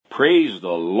Praise the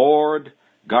Lord.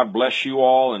 God bless you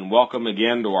all, and welcome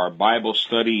again to our Bible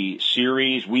study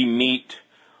series. We meet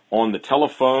on the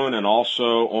telephone and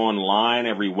also online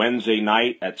every Wednesday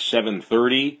night at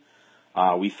 7:30.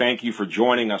 We thank you for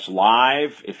joining us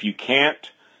live. If you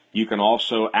can't, you can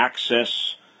also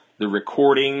access the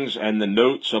recordings and the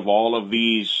notes of all of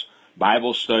these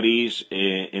Bible studies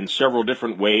in several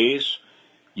different ways.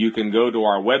 You can go to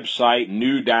our website,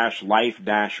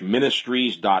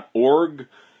 new-life-ministries.org,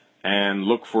 and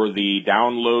look for the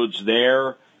downloads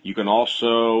there. You can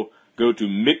also go to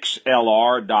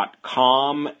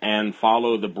mixlr.com and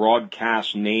follow the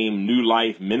broadcast name New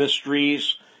Life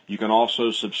Ministries. You can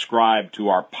also subscribe to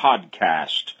our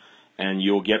podcast, and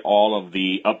you'll get all of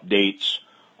the updates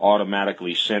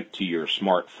automatically sent to your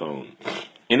smartphone.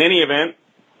 In any event,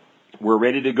 we're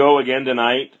ready to go again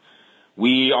tonight.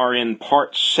 We are in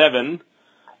part 7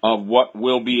 of what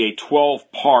will be a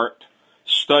 12-part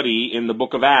study in the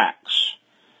book of Acts.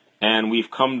 And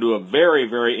we've come to a very,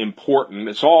 very important,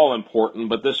 it's all important,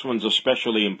 but this one's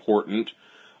especially important,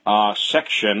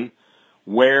 section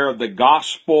where the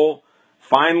gospel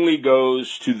finally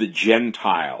goes to the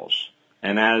Gentiles.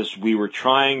 And as we were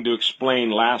trying to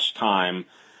explain last time,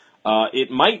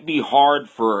 it might be hard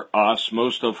for us,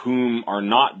 most of whom are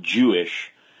not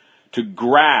Jewish, to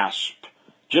grasp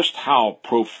just how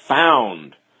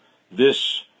profound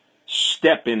this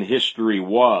step in history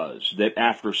was, that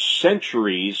after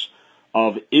centuries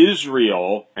of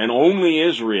Israel, and only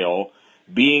Israel,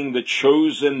 being the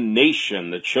chosen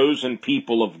nation, the chosen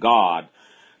people of God,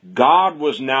 God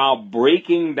was now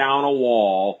breaking down a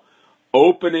wall,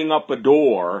 opening up a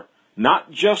door, not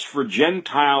just for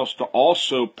Gentiles to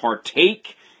also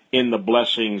partake in the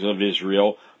blessings of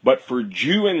Israel, but for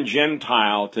Jew and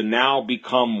Gentile to now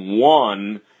become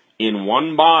one in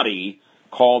one body,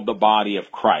 called the body of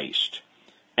Christ.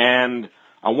 And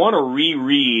I want to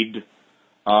reread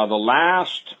the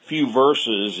last few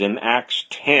verses in Acts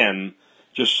 10,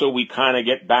 just so we kind of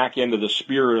get back into the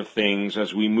spirit of things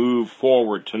as we move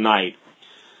forward tonight.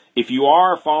 If you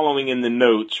are following in the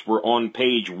notes, we're on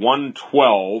page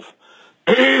 112,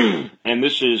 and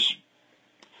this is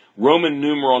Roman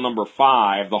numeral number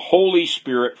 5. The Holy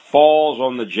Spirit falls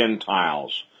on the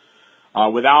Gentiles.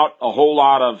 Without a whole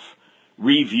lot of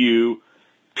review,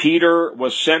 Peter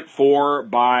was sent for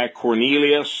by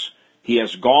Cornelius. He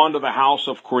has gone to the house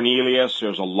of Cornelius.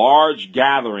 There's a large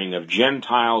gathering of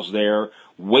Gentiles there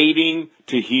waiting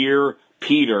to hear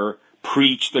Peter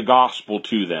preach the gospel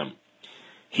to them.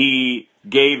 He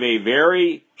gave a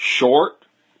very short,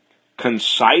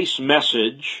 concise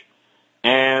message,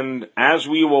 and as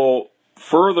we will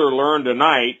further learn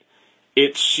tonight,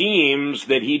 it seems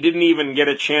that he didn't even get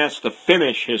a chance to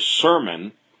finish his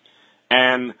sermon,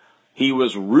 and he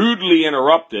was rudely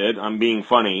interrupted, I'm being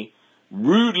funny,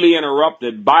 rudely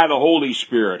interrupted by the Holy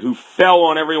Spirit, who fell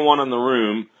on everyone in the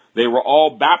room. They were all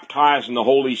baptized in the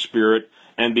Holy Spirit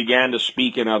and began to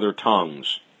speak in other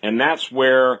tongues. And that's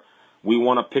where we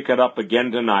want to pick it up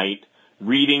again tonight,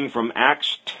 reading from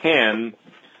Acts 10,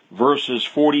 verses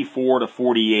 44 to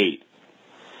 48.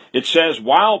 It says,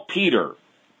 while Peter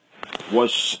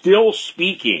was still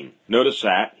speaking, notice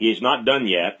that, he is not done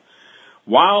yet,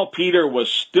 while Peter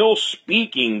was still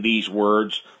speaking these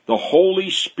words, the Holy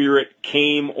Spirit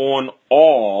came on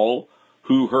all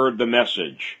who heard the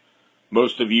message.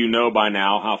 Most of you know by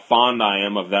now how fond I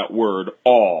am of that word,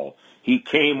 all. He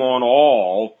came on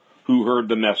all who heard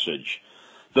the message.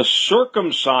 The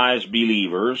circumcised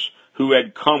believers who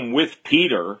had come with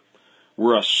Peter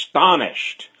were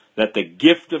astonished that the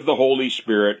gift of the Holy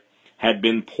Spirit had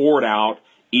been poured out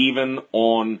even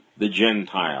on the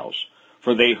Gentiles,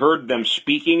 for they heard them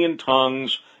speaking in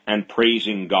tongues and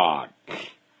praising God.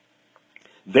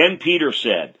 Then Peter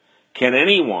said, can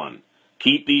anyone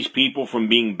keep these people from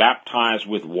being baptized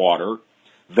with water?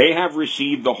 They have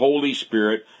received the Holy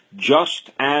Spirit just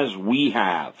as we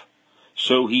have.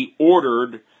 So he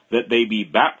ordered that they be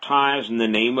baptized in the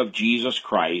name of Jesus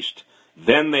Christ.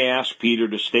 Then they asked Peter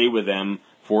to stay with them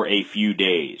for a few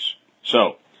days.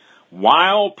 So,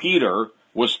 while Peter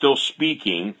was still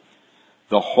speaking,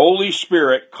 the Holy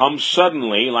Spirit comes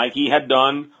suddenly, like he had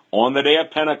done on the day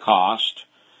of Pentecost,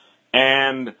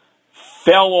 and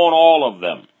fell on all of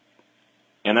them.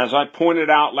 And as I pointed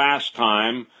out last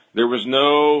time, there was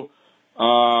no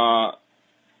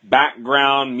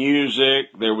background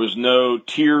music, there was no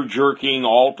tear-jerking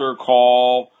altar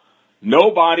call.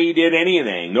 Nobody did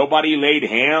anything. Nobody laid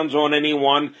hands on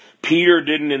anyone. Peter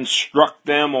didn't instruct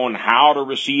them on how to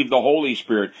receive the Holy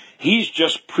Spirit. He's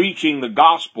just preaching the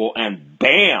gospel, and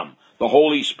bam, the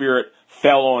Holy Spirit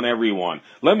fell on everyone.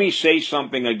 Let me say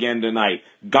something again tonight.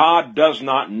 God does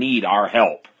not need our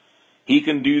help. He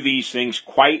can do these things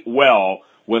quite well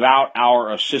without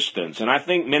our assistance. And I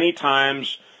think many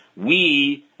times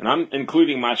we, and I'm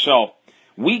including myself,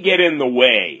 we get in the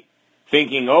way,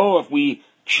 thinking, oh, if we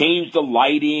change the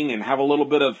lighting and have a little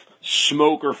bit of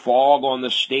smoke or fog on the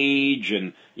stage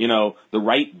and, the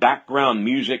right background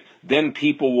music, then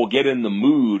people will get in the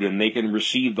mood and they can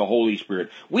receive the Holy Spirit.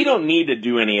 We don't need to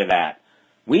do any of that.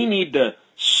 We need to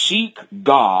seek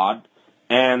God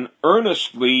and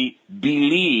earnestly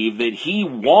believe that He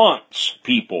wants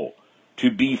people to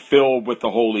be filled with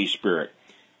the Holy Spirit.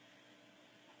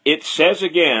 It says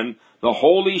again, the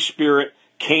Holy Spirit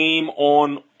came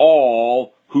on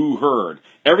all who heard.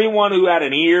 Everyone who had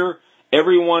an ear,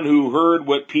 everyone who heard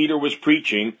what Peter was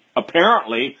preaching,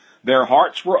 apparently their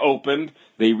hearts were opened,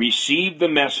 they received the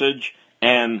message,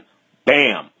 and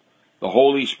bam, the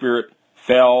Holy Spirit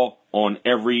fell on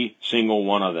every single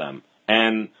one of them.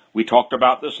 And we talked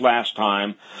about this last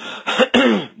time.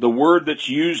 The word that's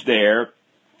used there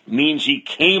means He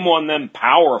came on them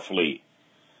powerfully.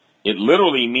 It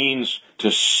literally means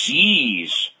to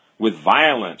seize with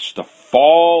violence, to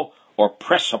fall or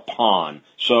press upon.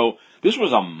 So this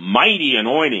was a mighty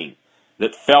anointing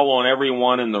that fell on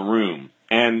everyone in the room.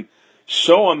 And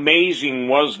so amazing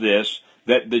was this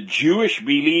that the Jewish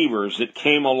believers that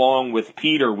came along with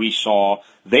Peter, we saw,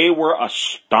 they were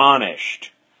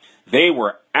astonished. They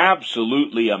were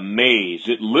absolutely amazed.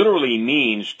 It literally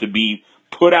means to be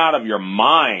put out of your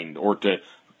mind or to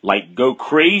go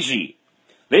crazy.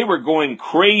 They were going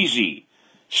crazy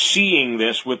seeing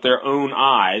this with their own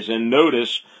eyes. And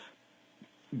notice,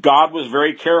 God was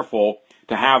very careful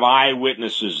to have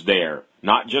eyewitnesses there.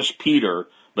 Not just Peter,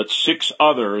 but 6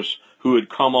 others who had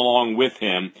come along with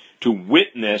him to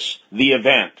witness the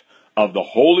event of the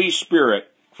Holy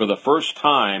Spirit for the first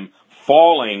time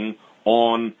falling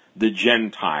on the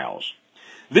Gentiles.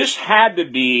 This had to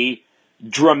be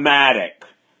dramatic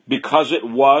because it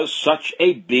was such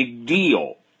a big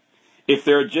deal. If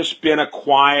there had just been a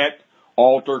quiet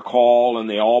altar call and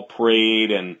they all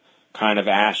prayed and kind of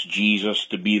asked Jesus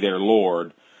to be their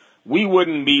Lord, we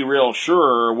wouldn't be real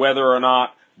sure whether or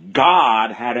not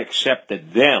God had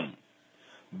accepted them.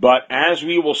 But as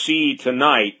we will see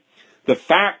tonight, the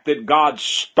fact that God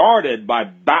started by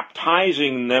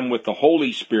baptizing them with the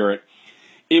Holy Spirit,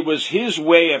 it was His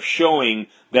way of showing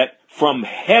that from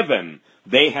heaven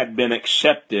they had been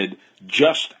accepted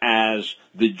just as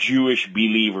the Jewish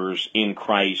believers in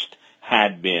Christ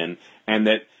had been, and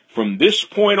that from this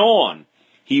point on,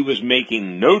 He was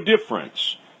making no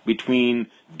difference between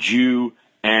Jew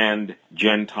and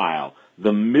Gentile.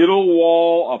 The middle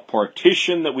wall of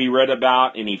partition that we read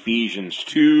about in Ephesians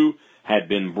 2 had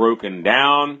been broken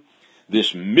down.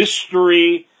 This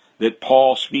mystery that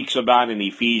Paul speaks about in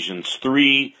Ephesians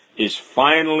 3 is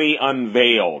finally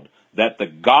unveiled, that the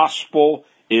gospel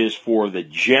is for the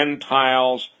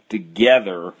Gentiles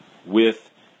together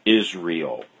with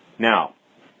Israel. Now,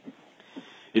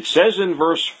 it says in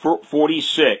verse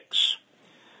 46,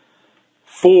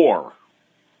 For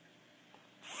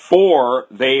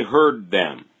they heard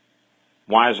them.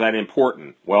 Why is that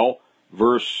important? Well,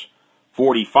 verse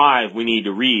 45 we need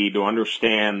to read to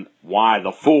understand why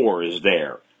the for is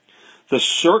there. The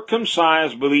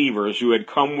circumcised believers who had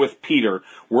come with Peter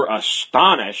were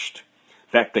astonished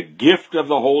that the gift of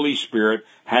the Holy Spirit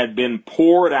had been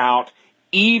poured out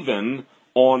even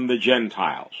on the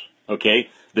Gentiles. Okay?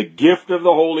 The gift of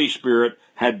the Holy Spirit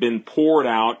had been poured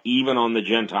out even on the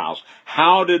Gentiles.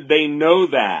 How did they know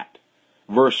that?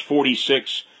 Verse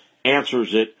 46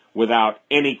 answers it without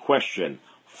any question.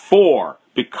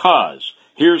 Because.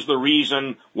 Here's the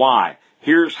reason why.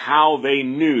 Here's how they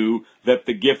knew that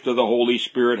the gift of the Holy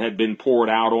Spirit had been poured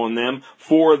out on them.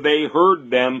 For they heard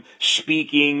them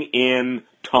speaking in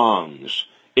tongues.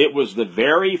 It was the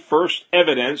very first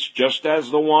evidence, just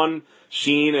as the one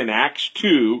seen in Acts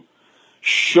 2,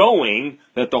 showing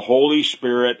that the Holy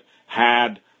Spirit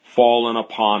had fallen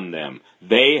upon them.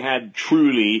 They had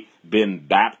truly been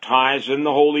baptized in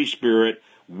the Holy Spirit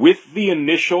with the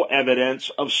initial evidence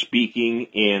of speaking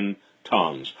in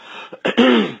tongues.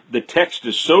 The text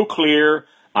is so clear,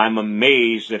 I'm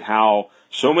amazed at how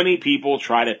so many people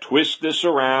try to twist this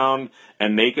around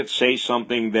and make it say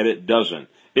something that it doesn't.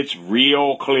 It's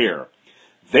real clear.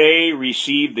 They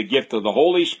received the gift of the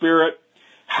Holy Spirit.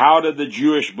 How did the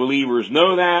Jewish believers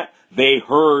know that? They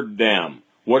heard them.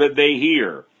 What did they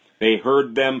hear? They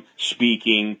heard them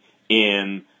speaking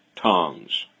in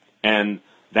tongues. And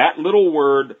that little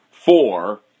word,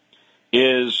 for,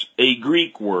 is a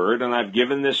Greek word, and I've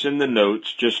given this in the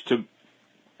notes just to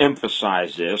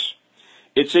emphasize this.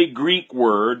 It's a Greek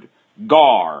word,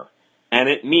 gar, and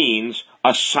it means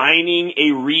assigning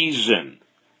a reason.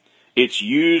 It's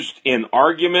used in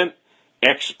argument,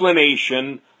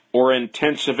 explanation, or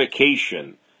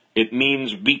intensification. It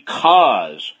means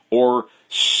because or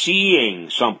seeing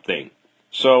something.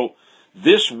 So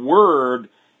this word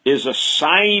is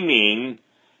assigning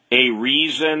a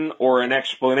reason or an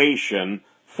explanation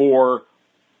for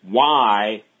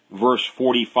why verse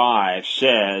 45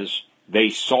 says they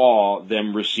saw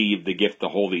them receive the gift of the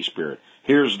Holy Spirit.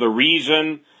 Here's the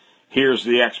reason, here's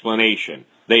the explanation.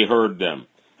 They heard them.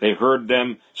 They heard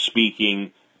them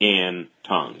speaking in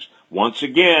tongues. Once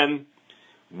again,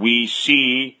 we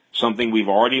see something we've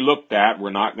already looked at. We're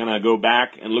not going to go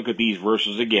back and look at these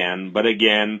verses again, but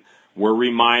again, we're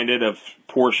reminded of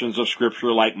portions of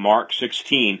Scripture like Mark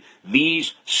 16.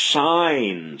 These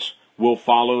signs will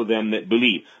follow them that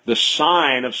believe. The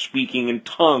sign of speaking in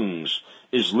tongues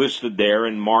is listed there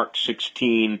in Mark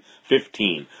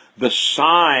 16:15. The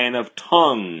sign of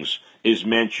tongues is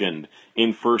mentioned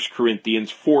in 1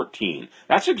 Corinthians 14.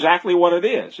 That's exactly what it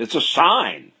is. It's a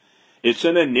sign. It's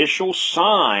an initial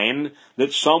sign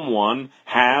that someone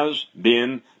has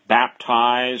been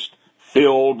baptized,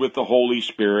 filled with the Holy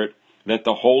Spirit, that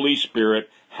the Holy Spirit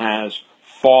has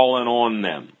fallen on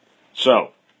them.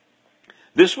 So,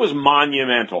 this was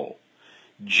monumental.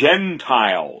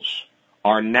 Gentiles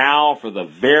are now, for the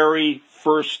very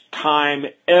first time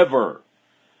ever,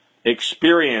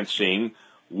 experiencing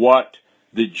what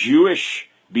the Jewish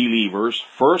believers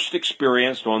first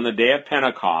experienced on the day of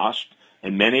Pentecost,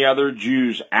 and many other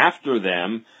Jews after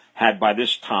them had by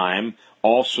this time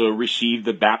also received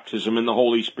the baptism in the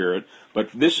Holy Spirit.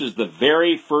 But this is the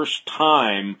very first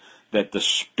time that the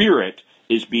Spirit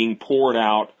is being poured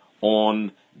out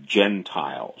on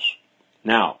Gentiles.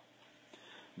 Now,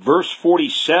 verse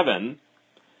 47,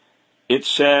 it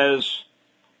says,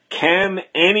 "Can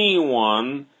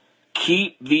anyone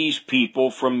keep these people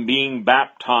from being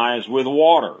baptized with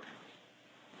water?"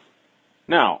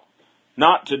 Now,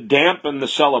 not to dampen the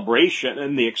celebration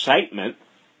and the excitement,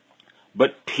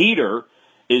 but Peter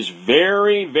is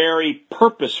very, very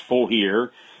purposeful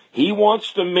here. He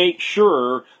wants to make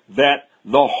sure that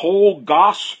the whole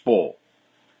gospel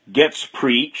gets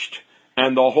preached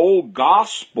and the whole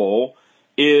gospel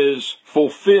is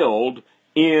fulfilled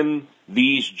in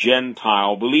these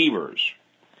Gentile believers.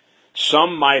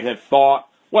 Some might have thought,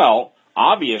 well,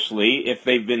 obviously, if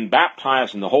they've been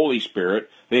baptized in the Holy Spirit,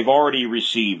 they've already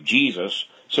received Jesus,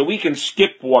 so we can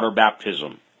skip water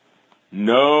baptism.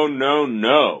 No, no,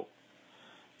 no.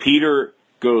 Peter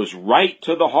goes right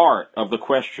to the heart of the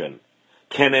question.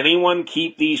 Can anyone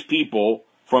keep these people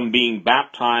from being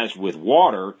baptized with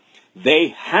water? They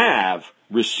have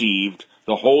received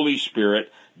the Holy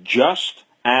Spirit just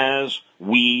as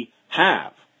we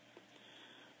have.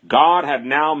 God had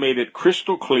now made it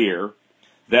crystal clear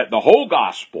that the whole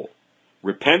gospel,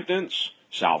 repentance,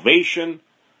 salvation,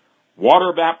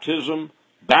 water baptism,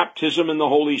 baptism in the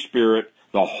Holy Spirit,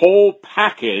 the whole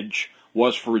package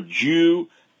was for Jew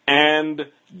and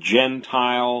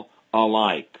Gentile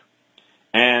alike.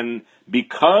 And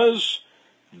because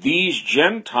these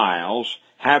Gentiles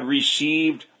had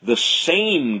received the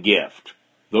same gift,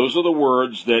 those are the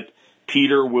words that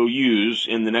Peter will use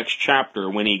in the next chapter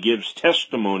when he gives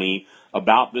testimony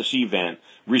about this event,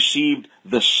 received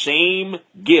the same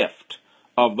gift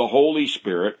of the Holy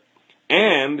Spirit,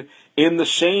 and in the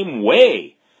same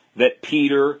way that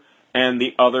Peter and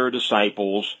the other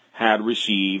disciples had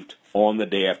received on the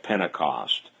day of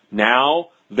Pentecost. Now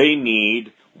they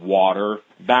need water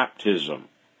baptism.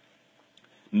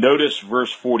 Notice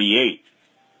verse 48.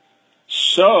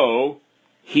 So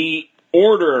he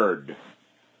ordered.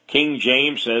 King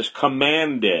James says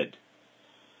commanded.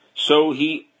 So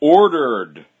he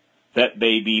ordered that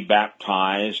they be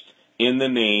baptized in the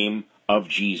name of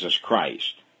Jesus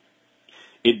Christ.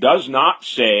 It does not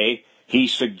say he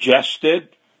suggested,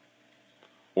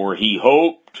 or he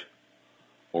hoped,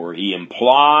 or he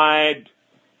implied.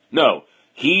 No,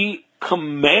 he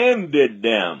commanded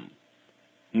them.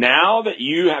 Now that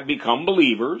you have become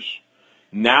believers,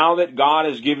 now that God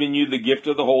has given you the gift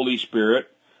of the Holy Spirit,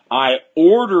 I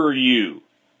order you,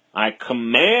 I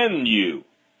command you,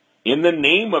 in the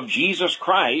name of Jesus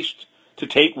Christ, to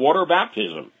take water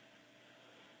baptism.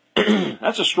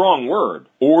 That's a strong word,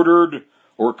 ordered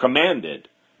or commanded.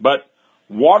 But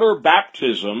water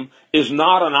baptism is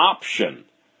not an option.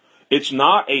 It's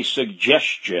not a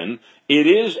suggestion. It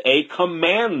is a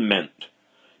commandment.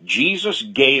 Jesus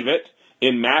gave it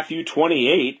in Matthew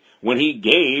 28 when he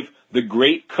gave the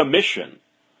Great Commission.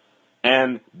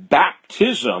 And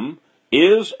baptism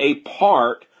is a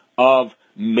part of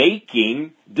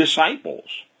making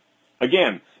disciples.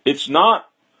 Again, it's not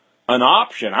an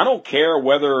option. I don't care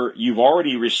whether you've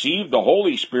already received the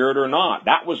Holy Spirit or not.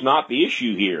 That was not the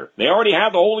issue here. They already had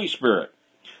the Holy Spirit.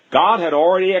 God had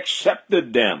already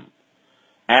accepted them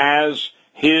as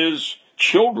His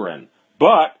children,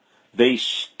 but they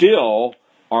still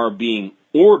are being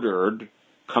ordered,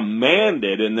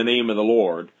 commanded in the name of the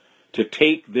Lord to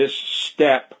take this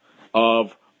step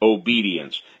of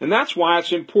obedience. And that's why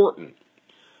it's important.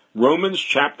 Romans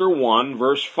chapter 1,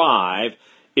 verse 5,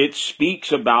 it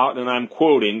speaks about, and I'm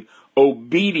quoting,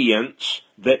 obedience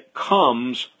that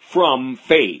comes from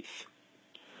faith.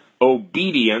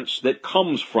 Obedience that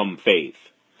comes from faith.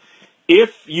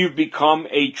 If you've become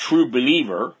a true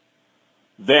believer,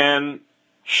 then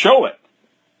show it.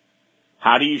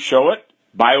 How do you show it?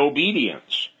 By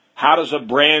obedience. How does a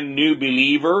brand new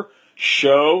believer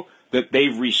show that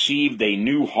they've received a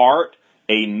new heart,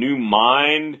 a new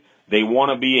mind, they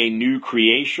want to be a new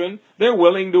creation? They're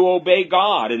willing to obey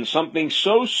God in something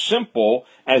so simple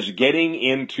as getting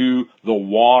into the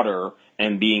water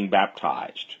and being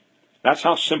baptized. That's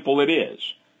how simple it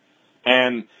is.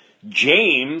 And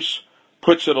James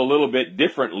puts it a little bit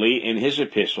differently in his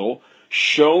epistle.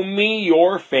 Show me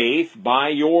your faith by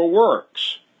your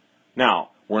works. Now,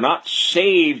 we're not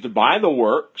saved by the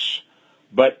works,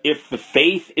 but if the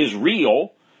faith is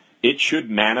real, it should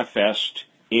manifest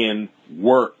in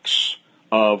works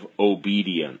of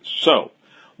obedience. So,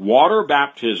 water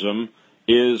baptism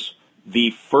is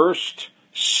the first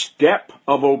step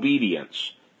of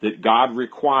obedience that God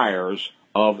requires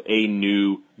of a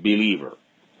new believer.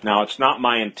 Now, it's not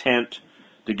my intent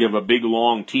to give a big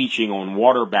long teaching on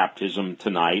water baptism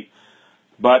tonight,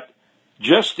 but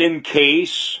just in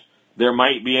case there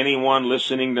might be anyone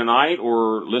listening tonight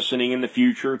or listening in the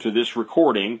future to this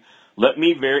recording, let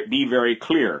me be very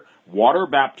clear. Water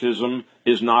baptism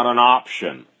is not an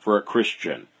option for a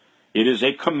Christian. It is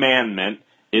a commandment.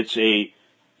 It's a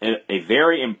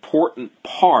very important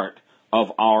part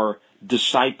of our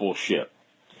discipleship.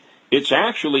 It's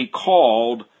actually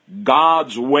called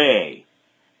God's way.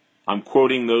 I'm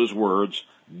quoting those words,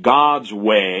 God's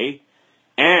way,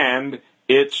 and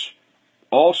it's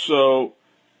also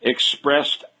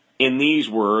expressed in these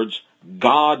words,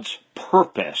 God's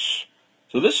purpose.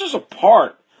 So this is a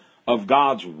part of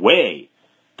God's way,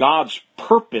 God's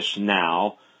purpose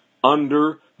now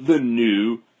under the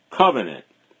new covenant.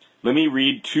 Let me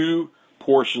read two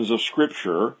portions of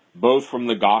Scripture, both from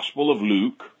the Gospel of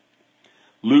Luke.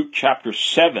 Luke chapter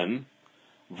 7,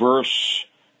 verse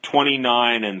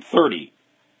 29 and 30.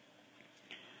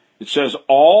 It says,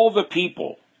 all the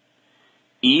people,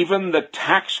 even the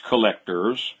tax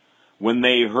collectors, when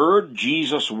they heard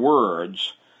Jesus'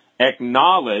 words,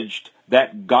 acknowledged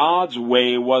that God's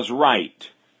way was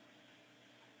right.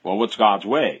 Well, what's God's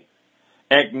way?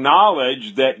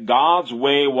 Acknowledged that God's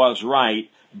way was right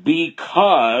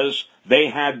because they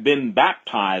had been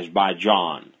baptized by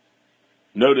John.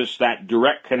 Notice that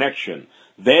direct connection.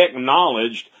 They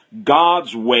acknowledged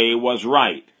God's way was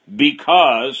right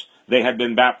because they had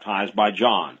been baptized by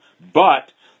John.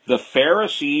 But the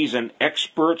Pharisees and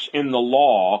experts in the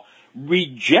law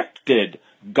rejected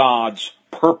God's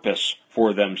purpose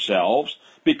for themselves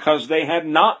because they had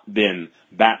not been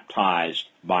baptized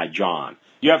by John.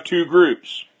 You have two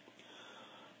groups.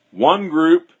 One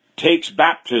group takes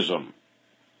baptism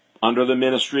under the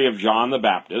ministry of John the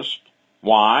Baptist.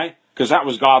 Why? Because that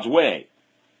was God's way.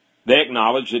 They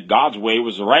acknowledged that God's way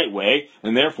was the right way,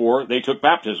 and therefore they took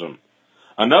baptism.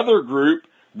 Another group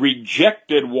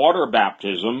rejected water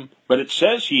baptism, but it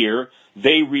says here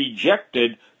they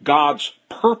rejected God's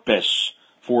purpose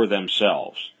for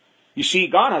themselves. You see,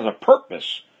 God has a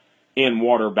purpose in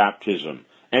water baptism.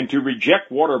 And to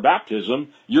reject water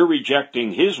baptism, you're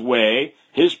rejecting His way,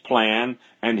 His plan,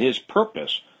 and His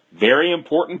purpose. Very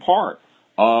important part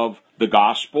of the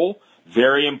gospel,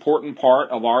 very important part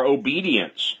of our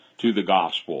obedience to the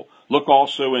gospel. Look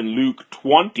also in Luke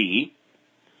 20,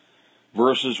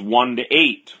 verses 1 to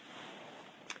 8.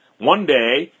 One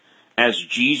day, as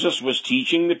Jesus was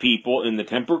teaching the people in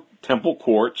the temple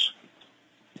courts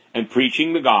and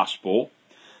preaching the gospel,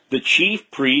 the chief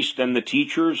priest and the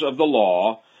teachers of the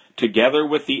law, together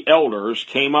with the elders,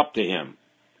 came up to him.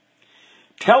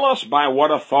 Tell us by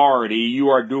what authority you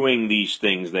are doing these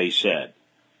things, they said.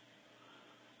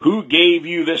 Who gave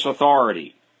you this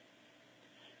authority?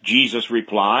 Jesus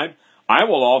replied, I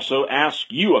will also ask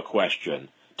you a question.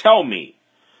 Tell me,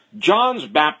 John's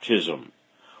baptism,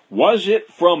 was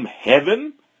it from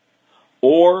heaven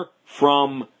or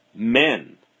from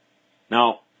men?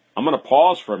 Now, I'm going to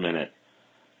pause for a minute.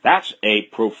 That's a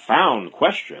profound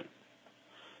question.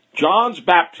 John's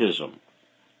baptism,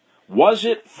 was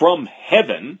it from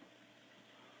heaven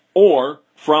or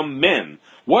from men?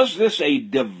 Was this a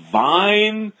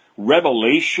divine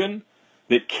revelation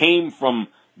that came from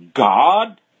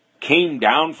God, came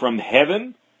down from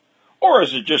heaven? Or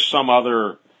is it just some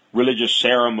other religious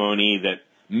ceremony that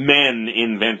men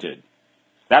invented?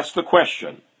 That's the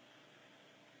question.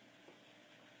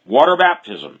 Water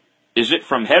baptism, is it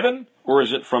from heaven or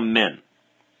is it from men?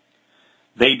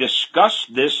 They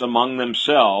discussed this among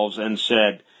themselves and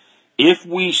said, if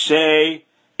we say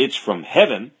it's from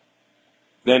heaven,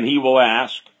 then he will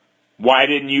ask, why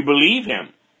didn't you believe him?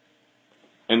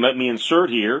 And let me insert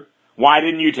here, why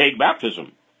didn't you take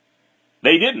baptism?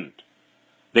 They didn't.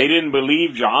 They didn't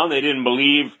believe John. They didn't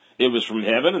believe it was from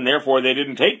heaven, and therefore they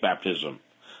didn't take baptism.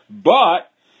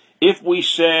 But if we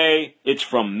say it's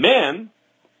from men,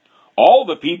 all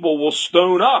the people will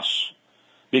stone us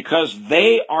because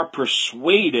they are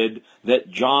persuaded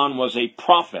that John was a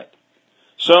prophet.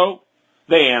 So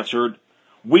they answered,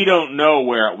 we don't know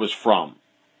where it was from.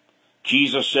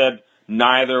 Jesus said,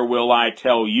 neither will I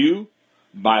tell you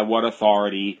by what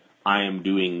authority I am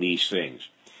doing these things.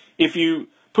 If you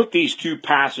put these two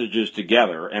passages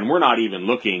together, and we're not even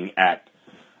looking at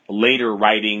later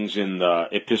writings in the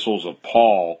epistles of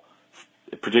Paul,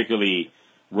 particularly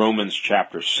Romans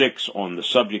chapter 6 on the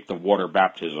subject of water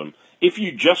baptism, if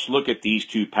you just look at these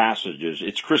two passages,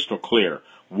 it's crystal clear.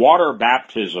 Water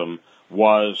baptism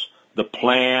was the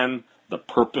plan, the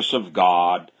purpose of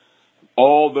God.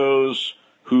 All those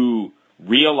who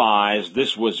realized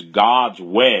this was God's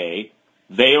way,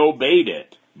 they obeyed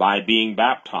it by being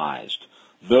baptized.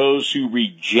 Those who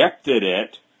rejected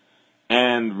it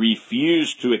and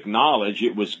refused to acknowledge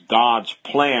it was God's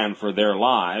plan for their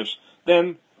lives,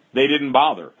 then they didn't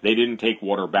bother. They didn't take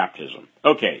water baptism.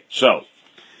 Okay, so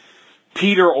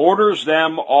Peter orders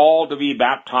them all to be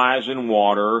baptized in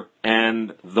water,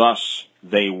 and thus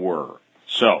they were.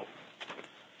 So,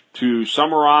 to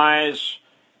summarize,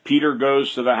 Peter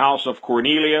goes to the house of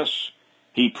Cornelius.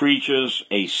 He preaches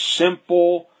a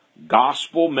simple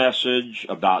gospel message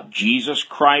about Jesus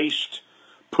Christ,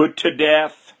 put to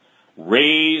death,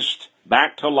 raised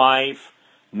back to life.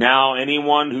 Now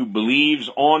anyone who believes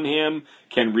on him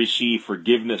can receive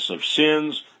forgiveness of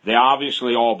sins. They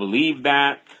obviously all believed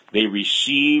that. They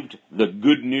received the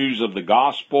good news of the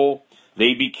gospel.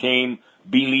 They became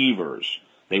believers.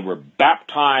 They were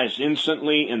baptized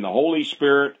instantly in the Holy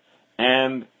Spirit,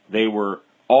 and they were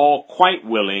all quite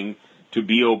willing to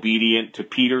be obedient to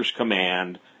Peter's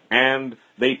command, and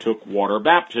they took water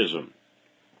baptism.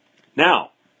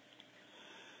 Now,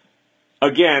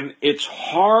 again, it's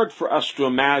hard for us to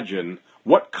imagine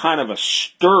what kind of a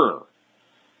stir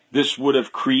this would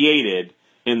have created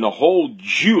in the whole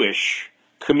Jewish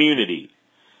community.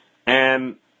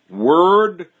 And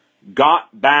word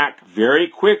got back very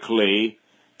quickly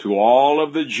to all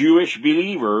of the Jewish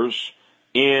believers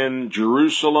in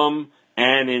Jerusalem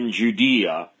and in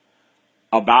Judea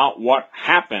about what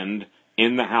happened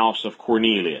in the house of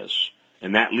Cornelius.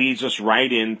 And that leads us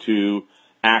right into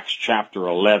Acts chapter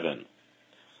 11.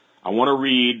 I want to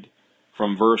read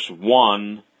from verse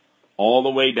 1 all the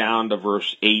way down to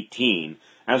verse 18.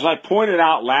 As I pointed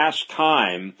out last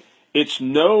time, it's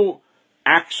no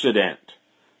accident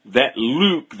that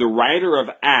Luke, the writer of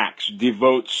Acts,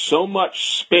 devotes so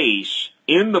much space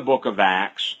in the book of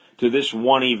Acts to this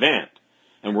one event.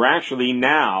 And we're actually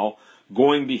now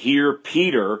going to hear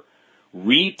Peter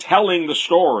retelling the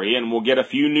story, and we'll get a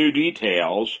few new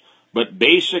details, but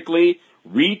basically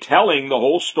retelling the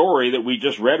whole story that we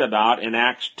just read about in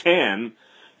Acts 10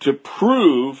 to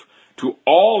prove to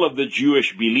all of the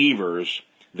Jewish believers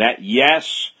that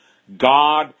yes,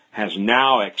 God has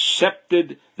now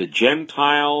accepted the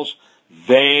Gentiles.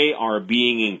 They are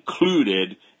being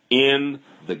included in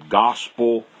the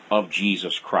gospel of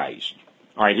Jesus Christ.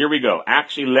 All right, here we go.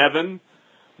 Acts 11,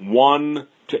 1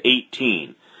 to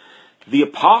 18. The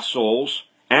apostles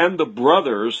and the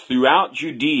brothers throughout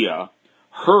Judea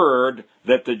heard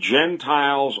that the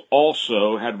Gentiles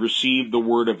also had received the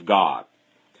word of God.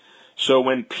 So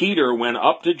when Peter went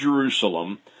up to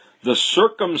Jerusalem, the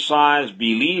circumcised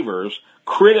believers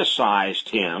criticized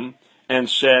him and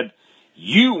said,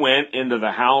 "You went into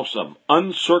the house of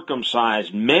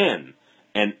uncircumcised men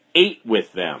and ate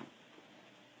with them."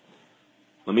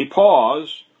 Let me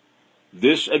pause.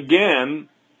 This again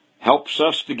helps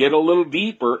us to get a little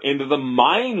deeper into the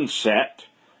mindset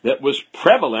that was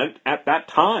prevalent at that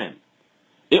time.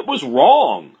 It was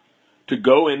wrong to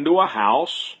go into a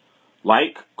house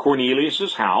like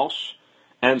Cornelius' house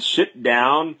and sit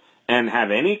down and have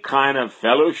any kind of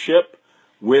fellowship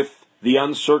with the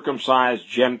uncircumcised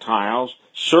Gentiles,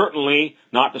 certainly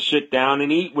not to sit down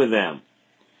and eat with them.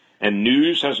 And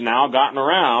news has now gotten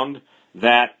around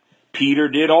that Peter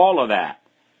did all of that.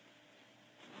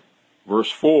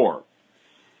 Verse 4,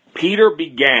 Peter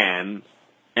began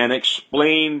and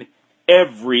explained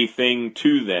everything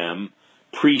to them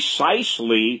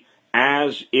precisely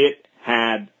as it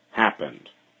had happened.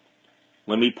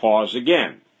 Let me pause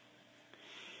again.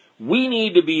 We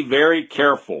need to be very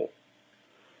careful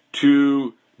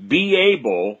to be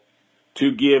able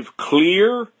to give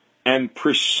clear and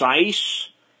precise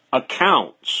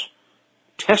accounts,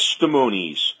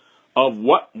 testimonies of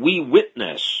what we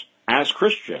witness as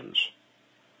Christians.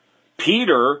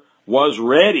 Peter was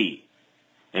ready,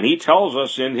 and he tells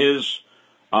us in his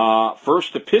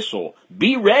first epistle,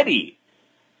 be ready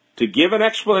to give an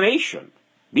explanation.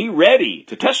 Be ready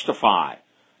to testify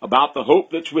about the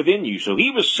hope that's within you. So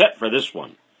he was set for this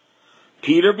one.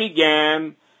 Peter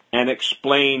began and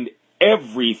explained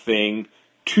everything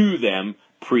to them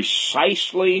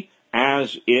precisely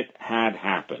as it had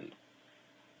happened.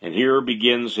 And here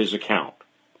begins his account.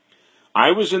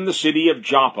 I was in the city of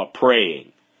Joppa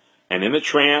praying, and in a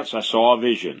trance I saw a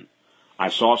vision. I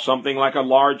saw something like a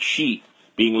large sheet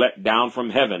being let down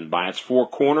from heaven by its four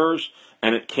corners,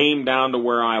 and it came down to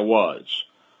where I was.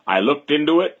 I looked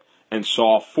into it and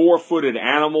saw four-footed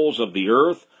animals of the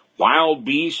earth, wild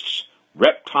beasts,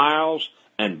 reptiles,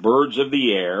 and birds of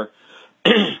the air.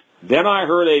 Then I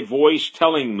heard a voice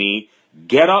telling me,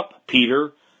 get up,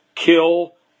 Peter,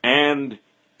 kill and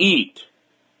eat.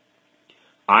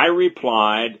 I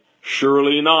replied,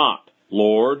 surely not,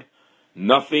 Lord.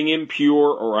 Nothing impure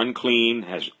or unclean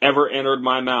has ever entered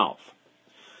my mouth.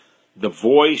 The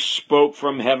voice spoke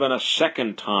from heaven a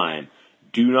second time,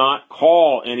 do not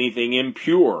call anything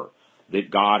impure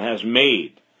that God has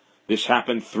made. This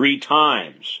happened 3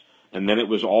 times, and then it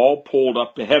was all pulled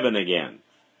up to heaven again.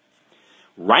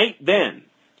 Right then,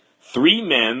 3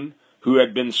 men who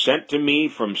had been sent to me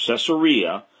from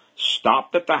Caesarea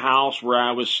stopped at the house where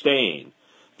I was staying.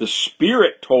 The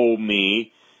Spirit told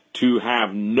me to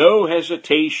have no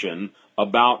hesitation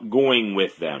about going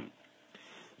with them.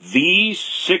 These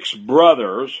 6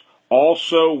 brothers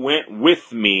also went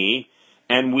with me,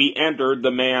 and we entered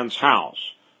the man's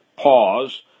house.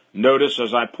 Pause. Notice,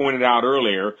 as I pointed out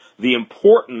earlier, the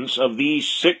importance of these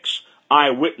 6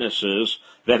 eyewitnesses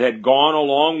that had gone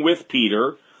along with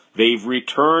Peter. They've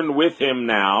returned with him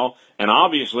now, and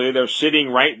obviously they're sitting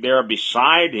right there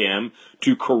beside him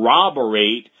to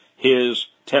corroborate his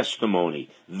testimony.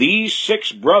 These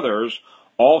 6 brothers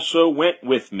also went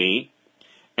with me,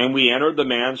 and we entered the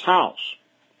man's house.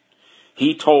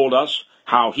 He told us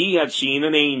how he had seen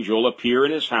an angel appear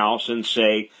in his house and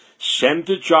say, send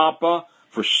to Joppa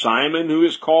for Simon who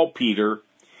is called Peter.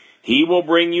 He will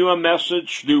bring you a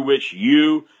message through which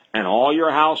you and all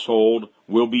your household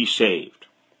will be saved.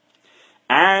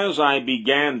 As I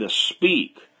began to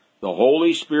speak, the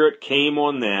Holy Spirit came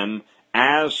on them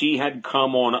as he had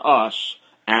come on us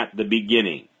at the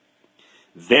beginning.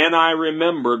 Then I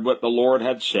remembered what the Lord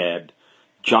had said,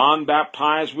 John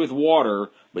baptized with water,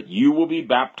 but you will be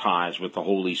baptized with the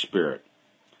Holy Spirit.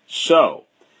 So,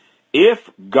 if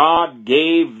God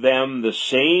gave them the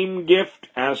same gift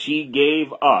as he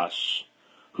gave us,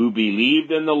 who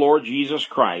believed in the Lord Jesus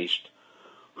Christ,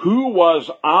 who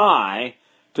was I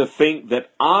to think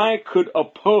that I could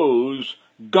oppose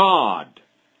God?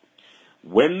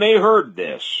 When they heard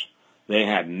this, they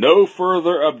had no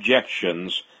further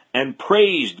objections and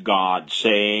praised God,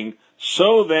 saying,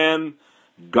 so then,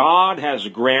 God has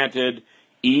granted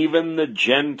even the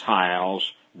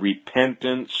Gentiles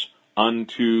repentance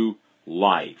unto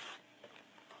life.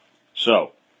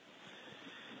 So,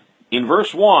 in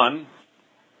verse 1,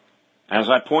 as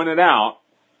I pointed out,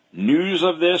 news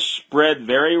of this spread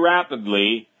very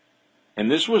rapidly,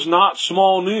 and this was not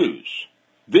small news.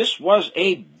 This was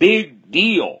a big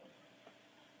deal.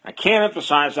 I can't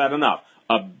emphasize that enough.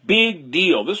 A big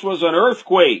deal. This was an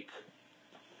earthquake.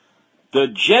 The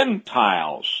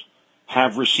Gentiles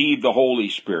have received the Holy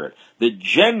Spirit. The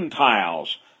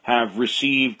Gentiles have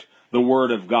received the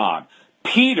Word of God.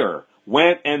 Peter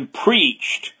went and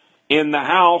preached in the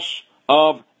house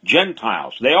of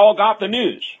Gentiles. They all got the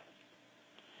news.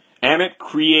 And it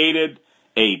created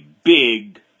a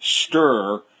big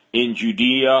stir in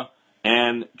Judea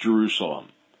and Jerusalem.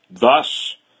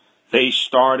 Thus, they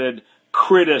started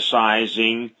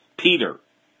criticizing Peter.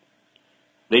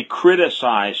 They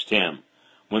criticized him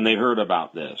when they heard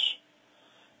about this.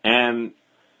 And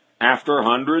after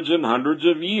hundreds and hundreds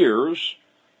of years,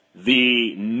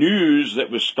 the news that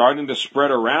was starting to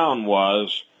spread around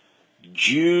was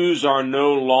Jews are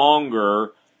no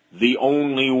longer the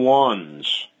only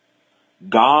ones.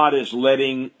 God is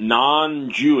letting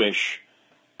non-Jewish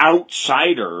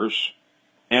outsiders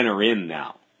enter in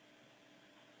now.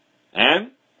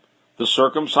 And the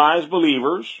circumcised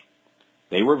believers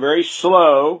They were very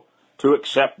slow to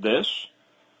accept this.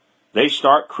 They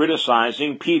start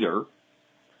criticizing Peter,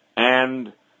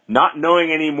 and not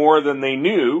knowing any more than they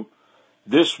knew,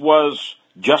 this was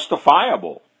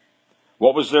justifiable.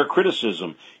 What was their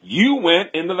criticism? You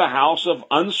went into the house of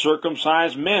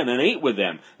uncircumcised men and ate with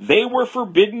them. They were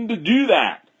forbidden to do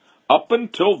that up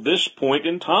until this point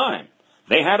in time.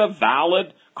 They had a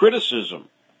valid criticism.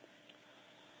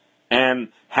 And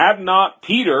had not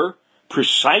Peter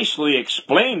precisely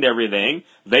explained everything,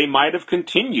 they might have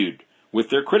continued with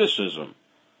their criticism.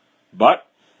 But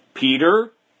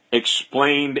Peter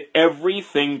explained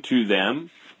everything to them,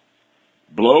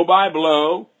 blow by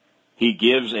blow. He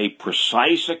gives a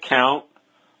precise account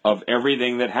of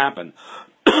everything that happened.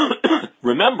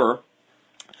 Remember,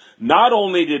 not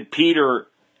only did Peter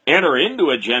enter into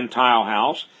a Gentile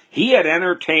house, he had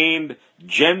entertained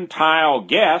Gentile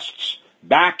guests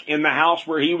back in the house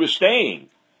where he was staying,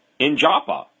 in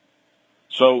Joppa.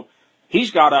 So he's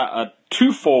got a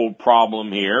twofold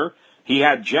problem here. He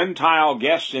had Gentile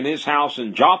guests in his house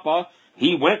in Joppa.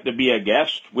 He went to be a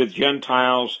guest with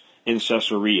Gentiles in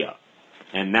Caesarea.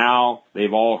 And now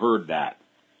they've all heard that.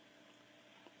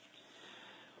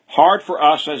 Hard for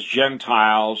us as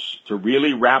Gentiles to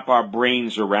really wrap our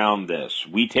brains around this.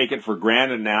 We take it for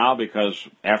granted now because,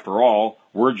 after all,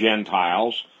 we're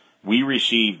Gentiles. We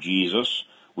received Jesus.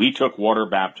 We took water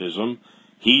baptism.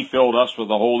 He filled us with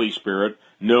the Holy Spirit.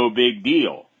 No big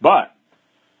deal. But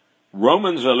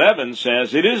Romans 11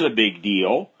 says it is a big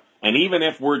deal. And even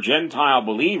if we're Gentile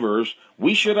believers,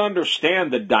 we should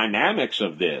understand the dynamics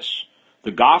of this.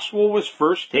 The gospel was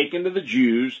first taken to the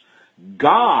Jews.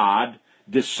 God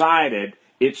decided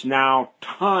it's now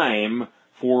time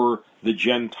for the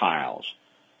Gentiles.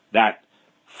 That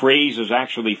phrase is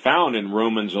actually found in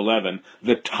Romans 11,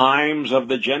 the times of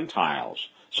the Gentiles.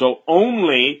 So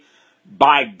only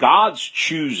by God's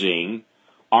choosing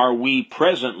are we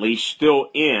presently still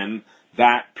in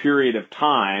that period of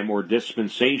time or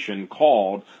dispensation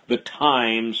called the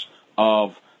times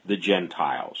of the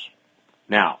Gentiles.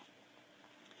 Now,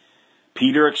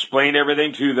 Peter explained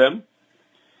everything to them.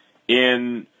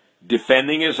 In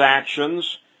defending his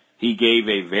actions, he gave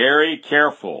a very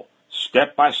careful,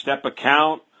 step-by-step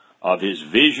account of his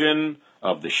vision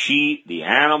of the sheep, the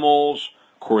animals,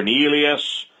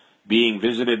 Cornelius being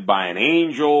visited by an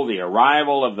angel, the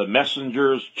arrival of the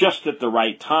messengers just at the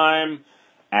right time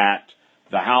at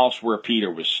the house where Peter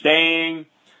was staying,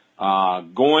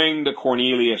 going to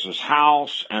Cornelius'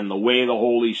 house, and the way the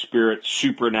Holy Spirit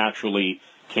supernaturally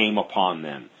came upon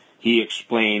them. He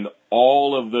explained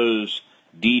all of those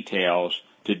details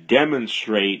to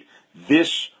demonstrate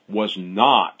this was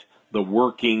not the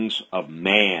workings of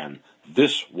man.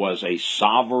 This was a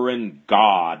sovereign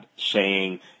God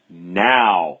saying,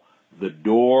 now the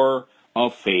door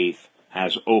of faith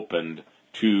has opened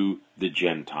to the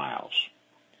Gentiles.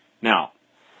 Now,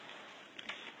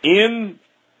 in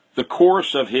the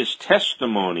course of his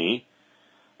testimony,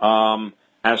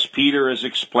 as Peter is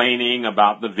explaining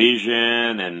about the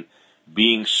vision and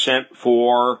being sent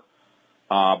for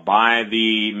by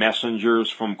the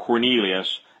messengers from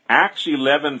Cornelius, Acts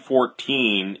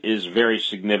 11:14 is very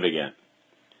significant.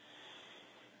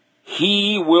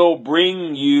 He will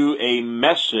bring you a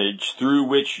message through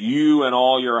which you and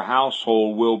all your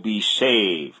household will be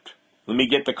saved. Let me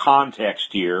get the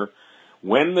context here.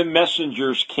 When the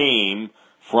messengers came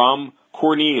from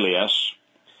Cornelius,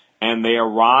 and they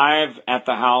arrive at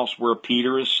the house where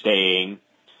Peter is staying,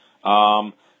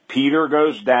 Peter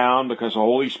goes down because the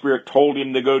Holy Spirit told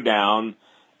him to go down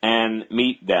and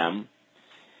meet them.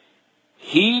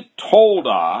 He told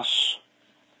us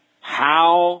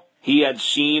how he had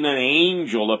seen an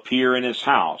angel appear in his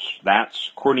house.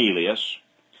 That's Cornelius.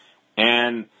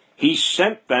 And he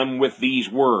sent them with these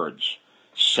words,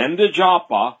 send to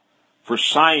Joppa for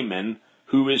Simon,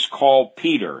 who is called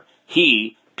Peter.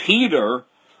 He, Peter,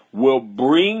 will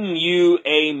bring you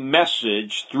a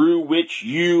message through which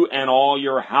you and all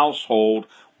your household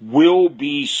will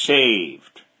be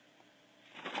saved.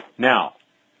 Now,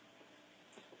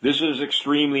 this is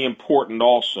extremely important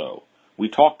also. We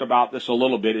talked about this a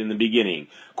little bit in the beginning.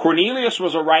 Cornelius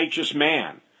was a righteous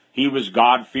man. He was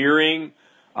God-fearing.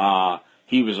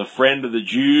 He was a friend of the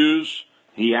Jews.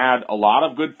 He had a lot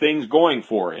of good things going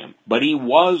for him. But he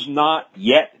was not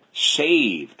yet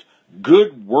saved.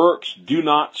 Good works do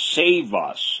not save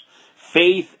us.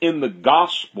 Faith in the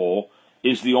gospel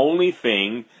is the only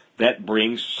thing that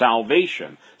brings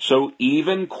salvation. So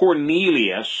even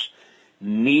Cornelius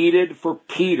needed for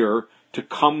Peter to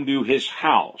come to his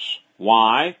house.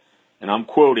 Why? And I'm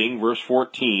quoting verse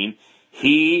 14.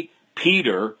 He,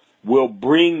 Peter, will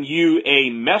bring you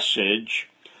a message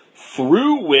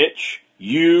through which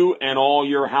you and all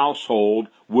your household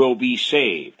will be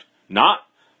saved. Not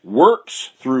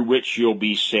works through which you'll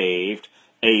be saved,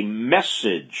 a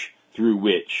message through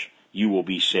which you will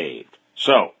be saved.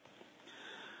 So,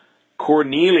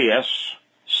 Cornelius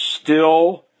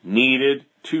still needed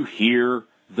to hear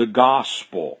the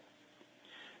gospel.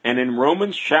 And in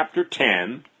Romans chapter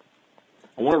 10,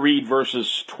 I want to read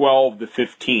verses 12 to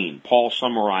 15. Paul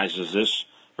summarizes this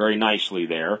very nicely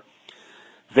there.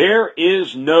 There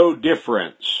is no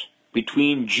difference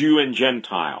between Jew and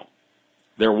Gentile.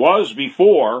 There was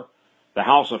before the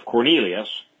house of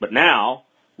Cornelius, but now,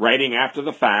 writing after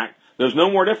the fact, there's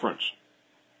no more difference.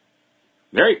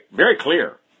 Very, very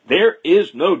clear. There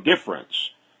is no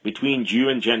difference between Jew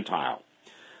and Gentile.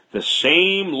 The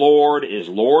same Lord is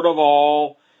Lord of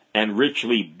all, and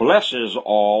richly blesses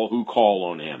all who call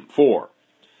on him. For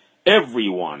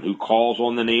everyone who calls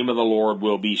on the name of the Lord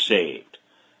will be saved.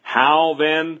 How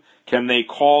then can they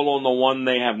call on the one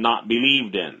they have not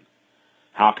believed in?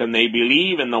 How can they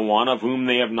believe in the one of whom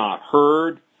they have not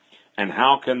heard? And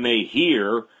how can they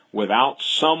hear without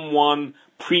someone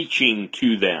preaching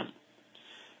to them?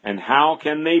 And how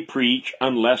can they preach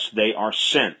unless they are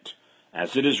sent?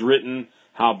 As it is written,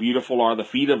 how beautiful are the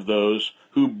feet of those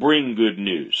who bring good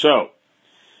news. So,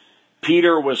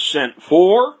 Peter was sent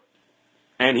for,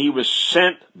 and he was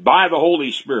sent by the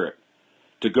Holy Spirit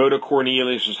to go to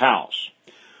Cornelius' house.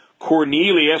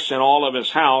 Cornelius and all of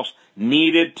his house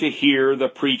needed to hear the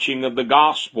preaching of the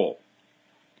gospel.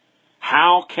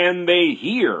 How can they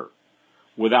hear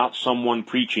without someone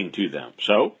preaching to them?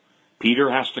 So,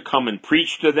 Peter has to come and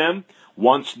preach to them.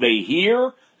 Once they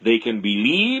hear, they can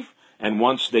believe, and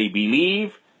once they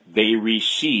believe, they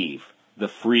receive the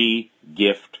free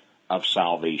gift of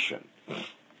salvation.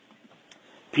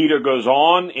 Peter goes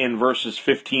on in verses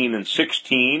 15 and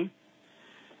 16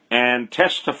 and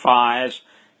testifies,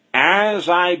 as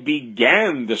I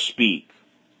began to speak.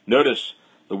 Notice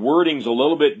the wording's a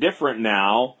little bit different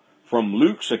now from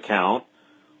Luke's account,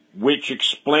 which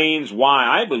explains why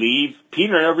I believe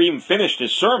Peter never even finished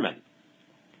his sermon.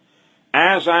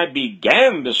 As I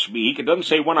began to speak, it doesn't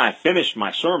say when I finished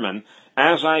my sermon,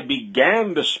 as I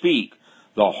began to speak,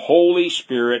 the Holy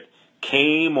Spirit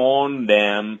came on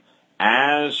them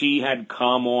as he had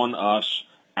come on us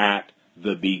at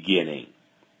the beginning.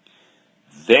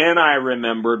 Then I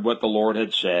remembered what the Lord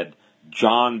had said,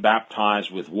 John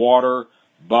baptized with water,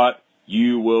 but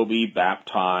you will be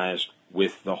baptized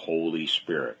with the Holy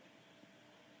Spirit.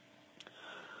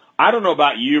 I don't know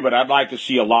about you, but I'd like to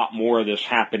see a lot more of this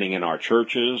happening in our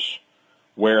churches,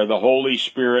 where the Holy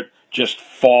Spirit just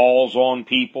falls on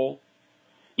people,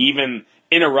 even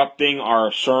interrupting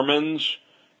our sermons,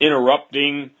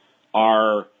 interrupting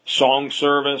our song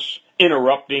service,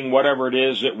 interrupting whatever it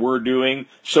is that we're doing.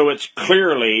 So it's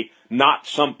clearly not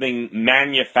something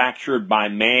manufactured by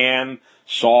man,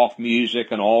 soft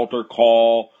music, an altar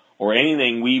call, or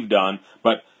anything we've done,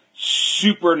 but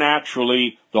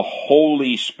supernaturally the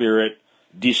Holy Spirit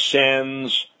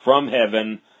descends from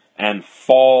heaven and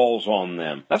falls on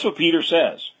them. That's what Peter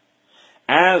says.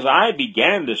 As I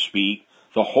began to speak,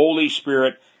 the Holy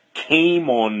Spirit came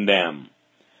on them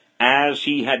as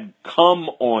he had come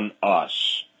on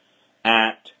us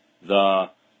at the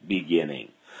beginning.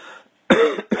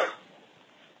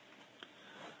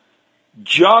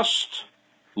 Just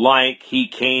like he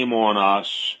came on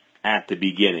us at the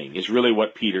beginning is really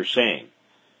what Peter's saying.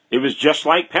 It was just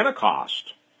like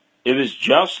Pentecost. It was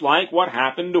just like what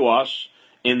happened to us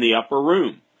in the upper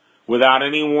room. Without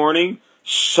any warning,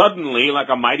 suddenly, like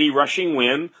a mighty rushing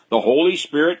wind, the Holy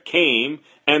Spirit came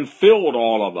and filled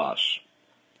all of us.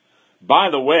 By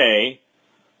the way,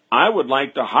 I would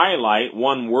like to highlight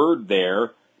one word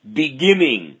there,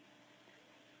 beginning.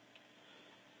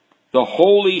 The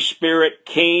Holy Spirit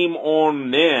came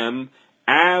on them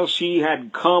as he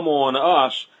had come on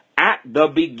us at the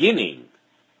beginning.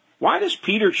 Why does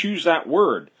Peter choose that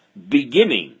word,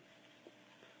 beginning?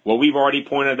 Well, we've already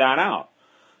pointed that out.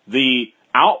 The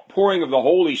outpouring of the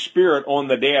Holy Spirit on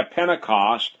the day of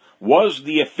Pentecost was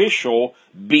the official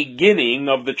beginning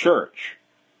of the church.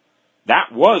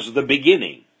 That was the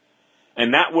beginning.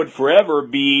 And that would forever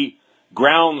be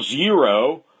ground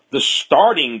zero, the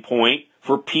starting point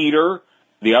for Peter,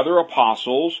 the other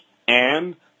apostles,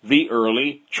 and the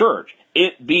early church.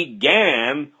 It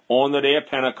began on the day of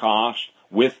Pentecost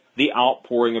with the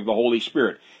outpouring of the Holy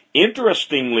Spirit.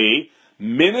 Interestingly,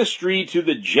 ministry to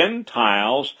the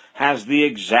Gentiles has the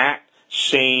exact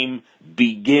same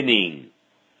beginning,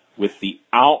 with the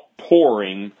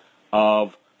outpouring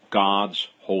of God's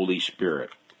Holy Spirit.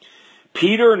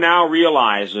 Peter now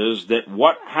realizes that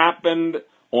what happened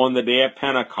on the day of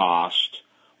Pentecost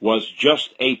was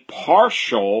just a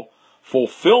partial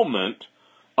fulfillment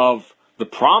of the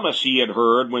promise he had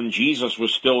heard when Jesus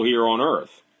was still here on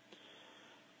earth.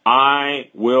 I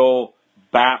will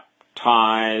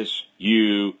baptize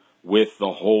you with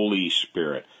the Holy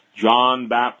Spirit. John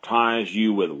baptized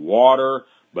you with water,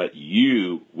 but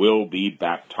you will be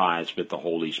baptized with the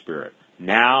Holy Spirit.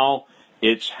 Now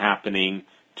it's happening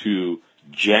to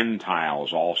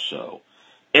Gentiles also.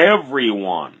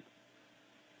 Everyone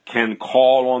can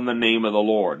call on the name of the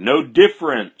Lord. No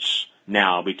difference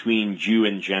now between Jew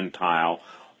and Gentile.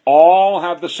 All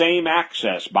have the same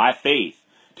access by faith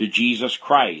to Jesus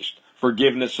Christ,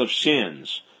 forgiveness of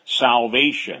sins,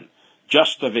 salvation,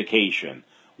 justification,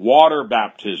 water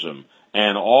baptism,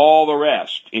 and all the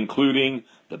rest, including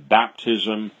the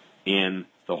baptism in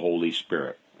the Holy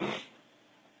Spirit.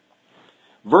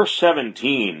 Verse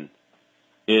 17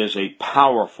 is a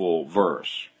powerful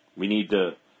verse. We need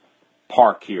to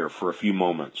park here for a few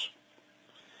moments.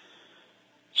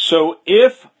 So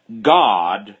if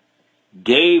God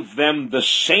gave them the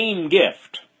same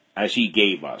gift as he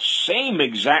gave us, same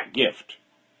exact gift,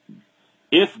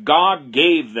 if God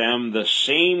gave them the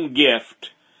same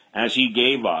gift as he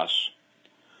gave us,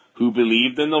 who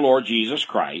believed in the Lord Jesus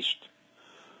Christ,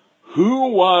 who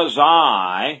was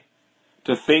I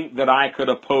to think that I could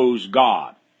oppose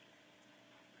God?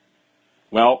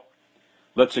 Well,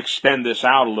 let's extend this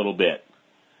out a little bit.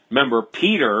 Remember,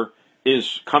 Peter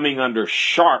is coming under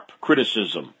sharp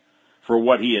criticism for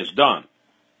what he has done.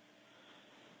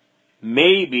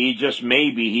 Maybe, just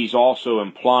maybe, he's also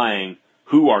implying,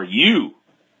 who are you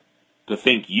to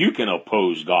think you can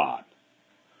oppose God?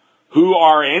 Who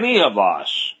are any of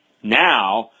us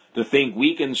now to think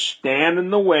we can stand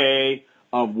in the way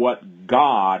of what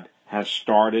God has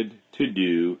started to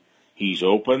do? He's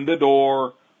opened the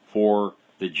door for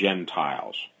the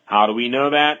Gentiles. How do we know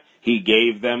that? He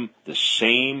gave them the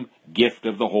same gift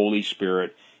of the Holy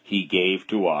Spirit he gave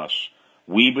to us.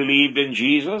 We believed in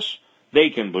Jesus.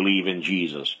 They can believe in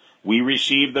Jesus. We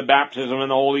received the baptism in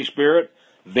the Holy Spirit.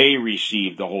 They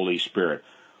received the Holy Spirit.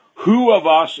 Who of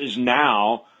us is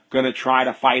now going to try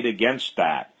to fight against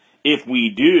that? If we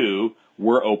do,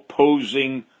 we're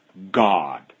opposing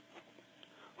God.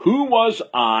 Who was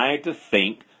I to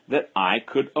think that I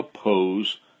could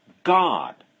oppose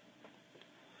God?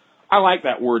 I like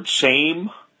that word same.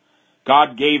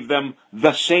 God gave them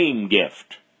the same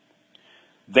gift.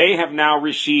 They have now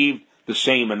received the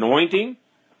same anointing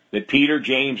that Peter,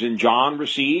 James, and John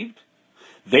received.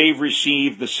 They've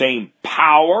received the same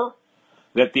power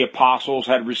that the apostles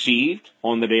had received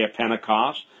on the day of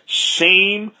Pentecost.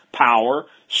 Same power,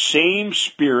 same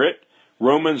Spirit.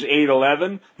 Romans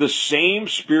 8:11, the same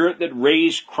Spirit that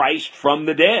raised Christ from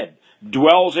the dead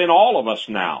dwells in all of us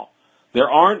now. There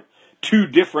aren't two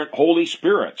different Holy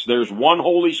Spirits. There's one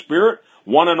Holy Spirit,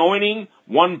 one anointing,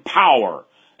 one power,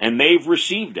 and they've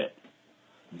received it.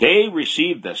 They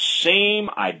received the same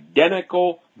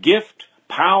identical gift,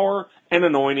 power, and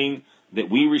anointing that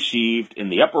we received in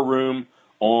the upper room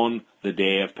on the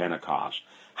day of Pentecost.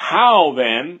 How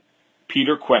then,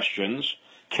 Peter questions,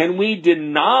 can we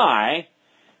deny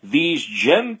these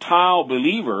Gentile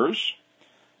believers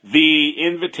the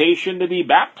invitation to be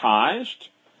baptized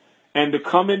and to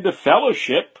come into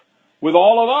fellowship with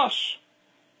all of us?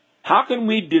 How can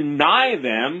we deny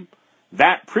them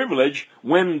that privilege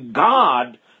when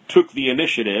God took the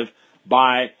initiative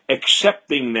by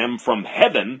accepting them from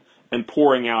heaven and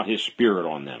pouring out his Spirit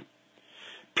on them?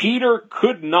 Peter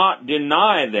could not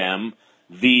deny them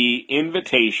the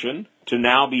invitation to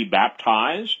now be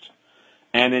baptized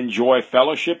and enjoy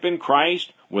fellowship in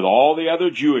Christ with all the other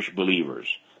Jewish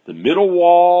believers. The middle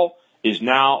wall is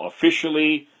now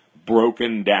officially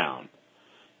broken down.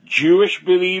 Jewish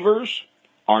believers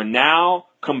are now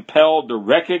compelled to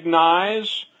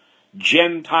recognize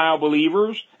Gentile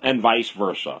believers and vice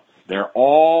versa. They're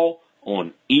all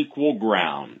on equal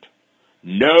ground.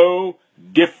 No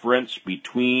difference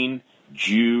between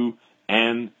Jew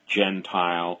and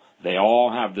Gentile. They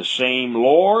all have the same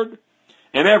Lord,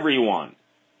 and everyone,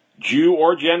 Jew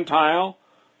or Gentile,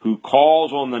 who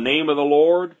calls on the name of the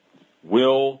Lord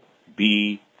will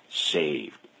be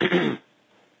saved.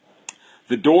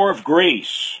 The door of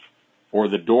grace, or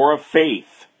the door of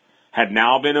faith, had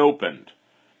now been opened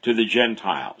to the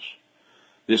Gentiles.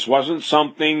 This wasn't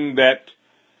something that,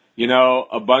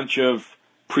 a bunch of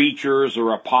preachers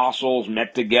or apostles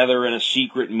met together in a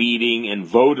secret meeting and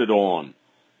voted on.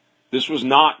 This was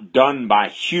not done by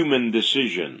human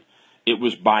decision. It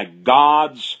was by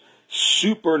God's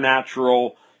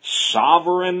supernatural,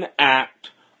 sovereign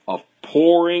act of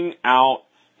pouring out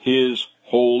his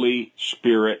Holy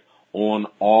Spirit on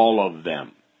all of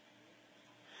them.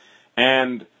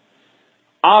 And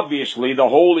Obviously, the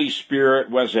Holy Spirit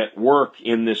was at work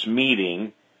in this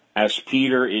meeting as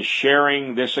Peter is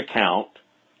sharing this account.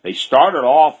 They started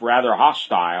off rather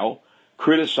hostile,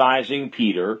 criticizing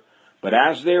Peter, but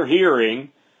as they're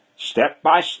hearing, step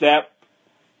by step,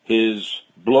 his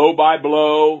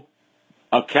blow-by-blow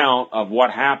account of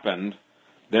what happened,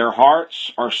 their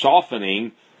hearts are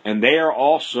softening, and they are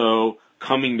also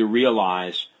coming to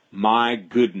realize, my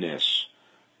goodness,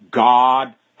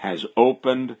 God has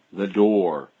opened the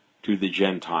door to the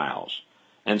Gentiles.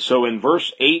 And so in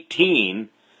verse 18,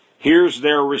 here's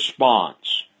their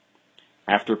response.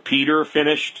 After Peter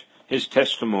finished his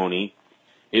testimony,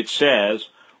 it says,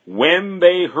 when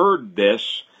they heard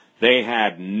this, they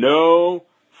had no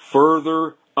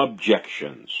further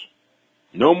objections.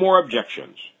 No more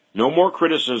objections. No more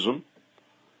criticism.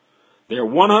 They're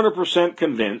 100%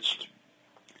 convinced.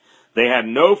 They had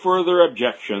no further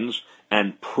objections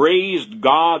and praised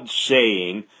God,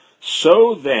 saying,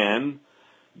 so then,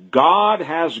 God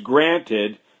has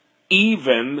granted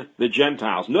even the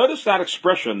Gentiles. Notice that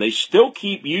expression. They still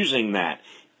keep using that.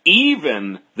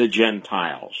 Even the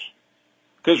Gentiles.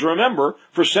 Because remember,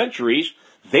 for centuries,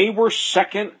 they were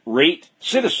second-rate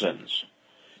citizens.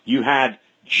 You had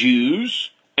Jews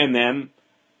and then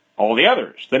all the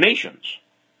others, the nations.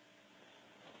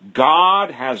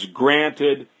 God has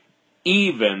granted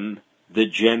even the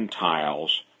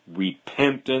Gentiles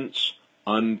repentance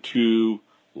unto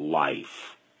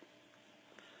life.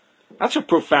 That's a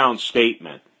profound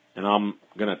statement, and I'm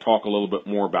going to talk a little bit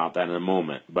more about that in a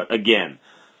moment. But again,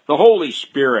 the Holy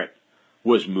Spirit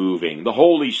was moving. The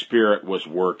Holy Spirit was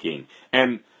working.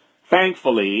 And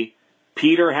thankfully,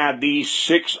 Peter had these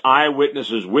 6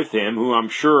 eyewitnesses with him who I'm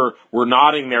sure were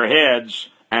nodding their heads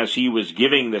as he was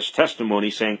giving this testimony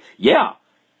saying, yeah,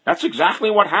 that's exactly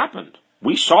what happened.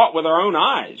 We saw it with our own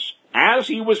eyes. As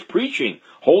he was preaching,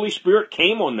 Holy Spirit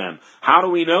came on them. How do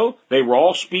we know? They were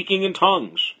all speaking in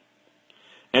tongues.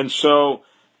 And so,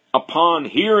 upon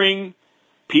hearing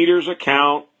Peter's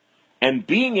account and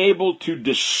being able to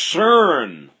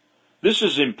discern, this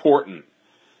is important,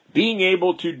 being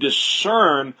able to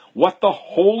discern what the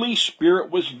Holy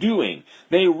Spirit was doing.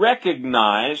 They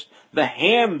recognized the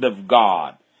hand of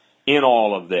God in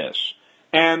all of this.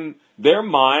 And their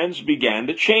minds began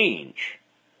to change.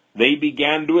 They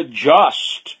began to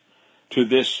adjust to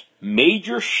this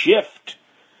major shift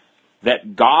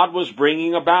that God was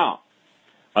bringing about.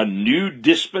 A new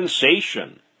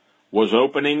dispensation was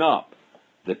opening up.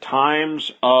 The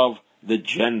times of the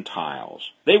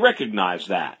Gentiles. They recognized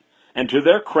that. And to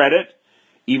their credit,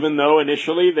 even though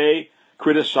initially they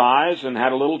criticized and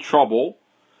had a little trouble,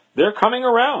 they're coming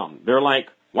around. They're like,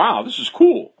 wow, this is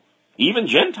cool. Even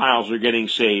Gentiles are getting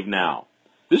saved now.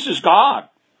 This is God.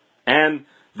 And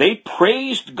they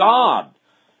praised God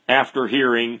after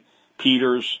hearing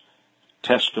Peter's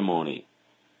testimony.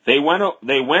 They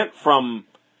went from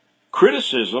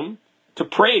criticism to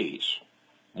praise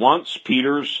once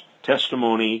Peter's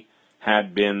testimony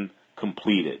had been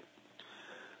completed.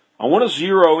 I want to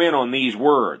zero in on these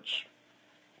words.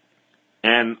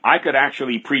 And I could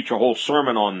actually preach a whole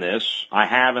sermon on this. I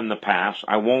have in the past.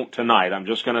 I won't tonight. I'm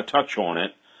just going to touch on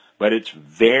it. But it's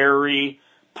very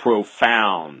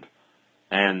profound.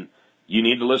 And you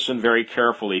need to listen very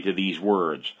carefully to these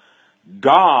words.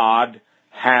 God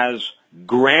has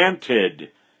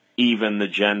granted even the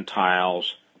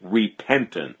Gentiles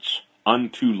repentance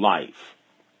unto life.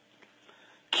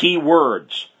 Key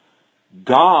words.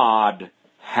 God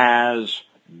has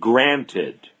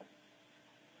granted.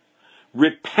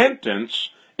 Repentance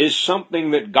is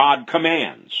something that God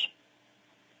commands.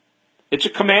 It's a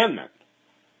commandment.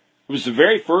 It was the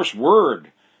very first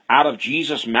word out of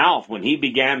Jesus' mouth when he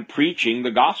began preaching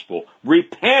the gospel.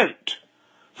 Repent,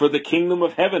 for the kingdom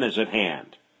of heaven is at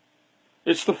hand.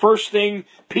 It's the first thing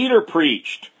Peter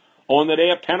preached on the day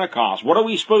of Pentecost. What are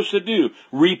we supposed to do?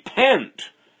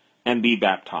 Repent and be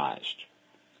baptized.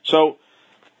 So,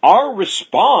 our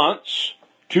response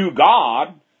to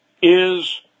God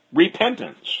is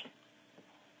repentance.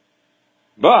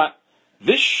 But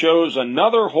this shows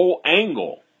another whole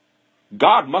angle.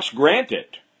 God must grant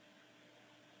it.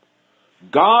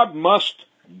 God must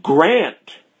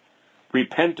grant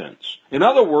repentance. In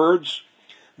other words,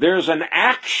 there's an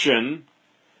action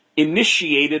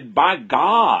initiated by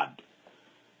God.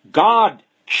 God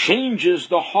changes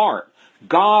the heart.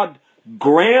 God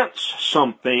grants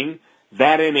something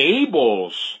that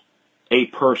enables a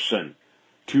person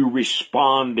to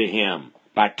respond to him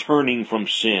by turning from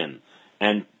sin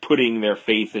and putting their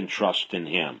faith and trust in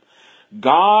him.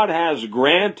 God has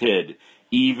granted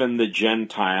even the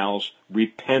Gentiles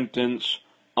repentance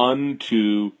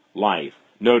unto life.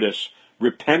 Notice,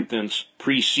 repentance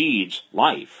precedes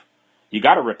life. You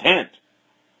got to repent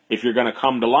if you're going to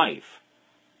come to life.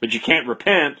 But you can't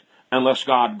repent unless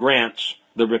God grants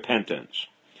the repentance.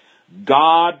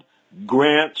 God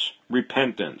grants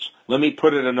repentance. Let me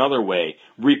put it another way.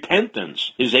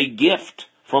 Repentance is a gift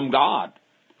from God.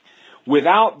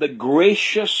 Without the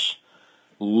gracious,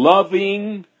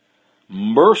 loving,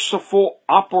 merciful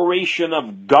operation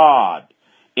of God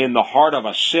in the heart of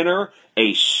a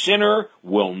sinner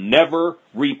will never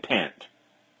repent.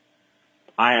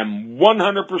 I am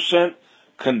 100%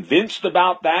 convinced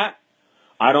about that.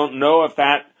 I don't know if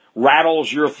that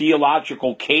rattles your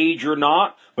theological cage or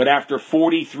not, but after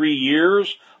 43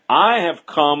 years, I have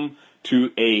come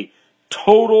to a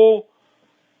total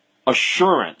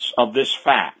assurance of this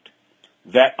fact,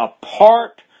 that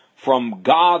apart from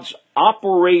God's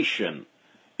operation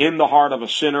in the heart of a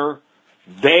sinner,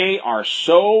 they are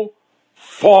so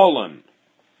fallen,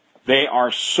 they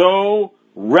are so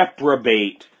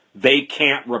reprobate, they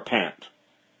can't repent.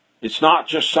 It's not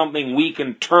just something we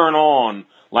can turn on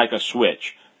like a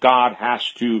switch. God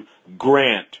has to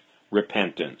grant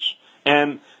repentance.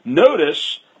 And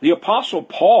notice the Apostle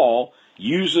Paul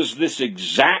uses this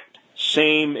exact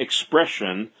same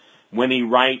expression when he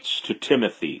writes to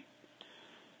Timothy.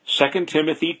 2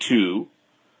 Timothy 2,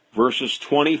 verses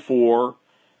 24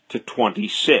 to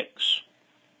 26.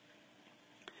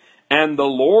 And the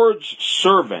Lord's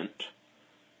servant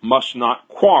must not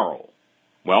quarrel.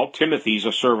 Well, Timothy's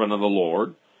a servant of the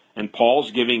Lord, and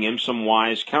Paul's giving him some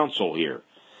wise counsel here.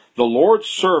 The Lord's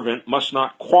servant must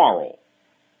not quarrel.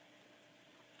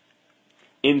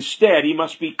 Instead, he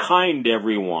must be kind to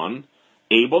everyone,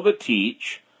 able to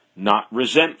teach, not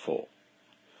resentful.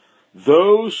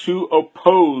 Those who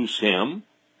oppose him,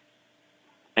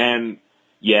 and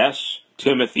yes,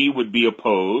 Timothy would be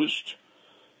opposed.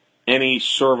 Any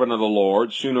servant of the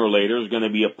Lord, sooner or later, is going to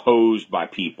be opposed by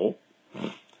people.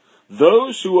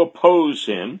 Those who oppose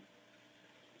him,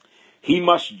 he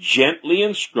must gently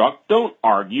instruct. Don't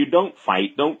argue, don't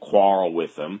fight, don't quarrel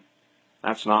with them.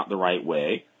 That's not the right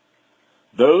way.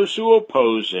 Those who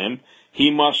oppose him,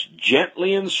 he must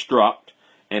gently instruct,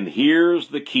 and here's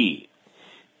the key.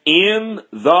 In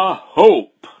the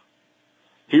hope.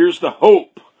 Here's the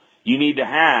hope you need to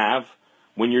have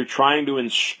when you're trying to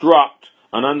instruct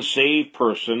an unsaved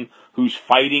person who's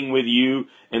fighting with you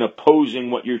and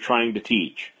opposing what you're trying to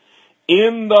teach.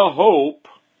 In the hope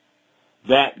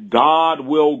that God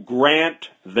will grant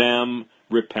them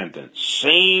repentance.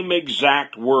 Same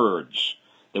exact words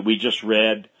that we just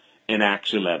read in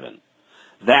Acts 11.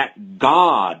 That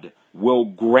God will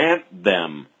grant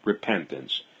them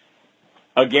repentance.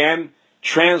 Again,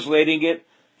 translating it,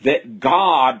 that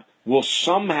God will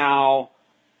somehow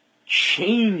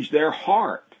change their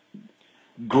heart,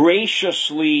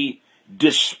 graciously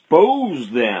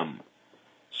dispose them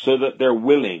so that they're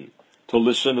willing to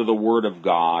listen to the Word of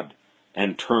God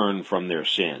and turn from their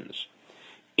sins.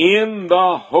 In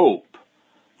the hope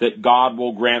that God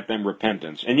will grant them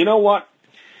repentance. And you know what?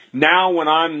 Now when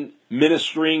I'm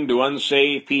ministering to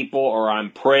unsaved people, or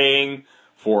I'm praying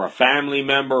for a family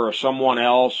member or someone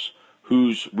else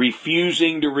who's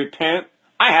refusing to repent,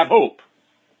 I have hope.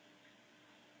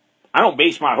 I don't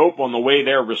base my hope on the way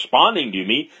they're responding to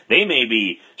me. They may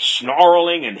be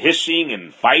snarling and hissing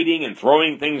and fighting and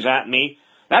throwing things at me.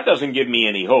 That doesn't give me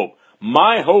any hope.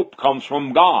 My hope comes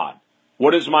from God.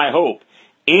 What is my hope?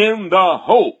 In the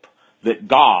hope that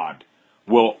God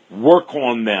will work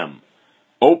on them,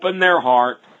 open their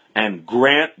heart, and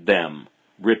grant them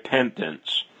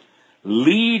repentance,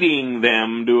 leading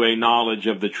them to a knowledge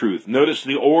of the truth. Notice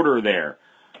the order there.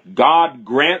 God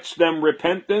grants them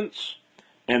repentance,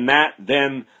 and that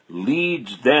then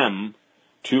leads them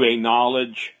to a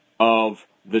knowledge of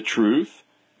the truth.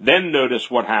 Then notice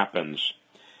what happens.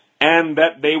 And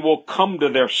that they will come to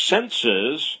their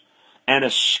senses and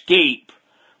escape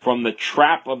from the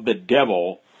trap of the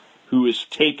devil who has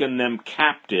taken them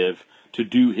captive to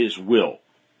do his will.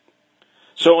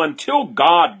 So until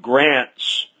God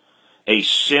grants a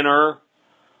sinner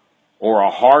or a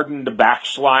hardened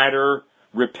backslider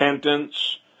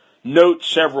repentance, note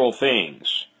several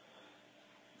things.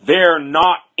 They're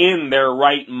not in their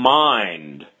right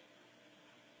mind.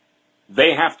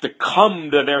 They have to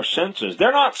come to their senses.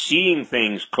 They're not seeing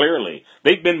things clearly.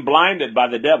 They've been blinded by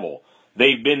the devil.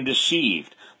 They've been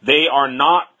deceived. They are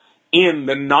not in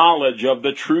the knowledge of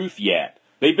the truth yet.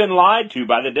 They've been lied to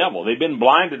by the devil. They've been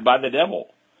blinded by the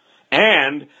devil.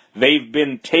 And they've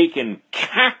been taken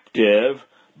captive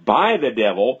by the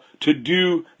devil to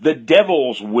do the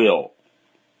devil's will.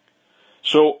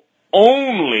 So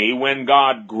only when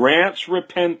God grants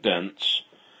repentance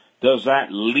does that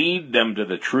lead them to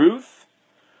the truth,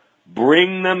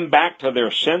 bring them back to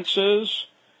their senses,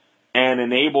 and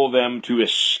enable them to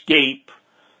escape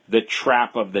the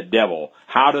trap of the devil.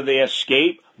 How do they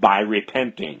escape? By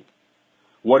repenting.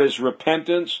 What is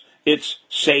repentance? It's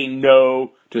say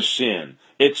no to sin.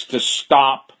 It's to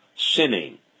stop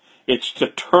sinning. It's to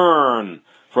turn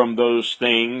from those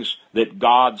things that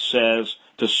God says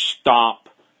to stop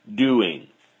doing.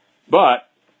 But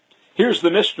here's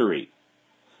the mystery.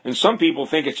 And some people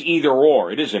think it's either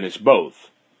or. It isn't. It's both.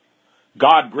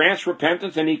 God grants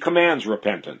repentance and He commands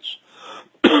repentance.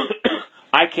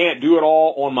 I can't do it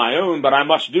all on my own, but I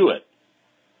must do it.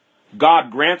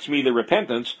 God grants me the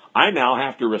repentance. I now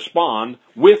have to respond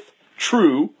with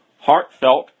true,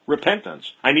 heartfelt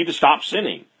repentance. I need to stop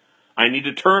sinning. I need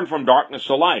to turn from darkness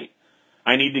to light.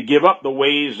 I need to give up the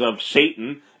ways of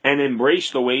Satan and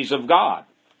embrace the ways of God.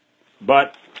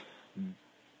 But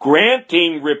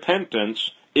granting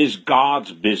repentance is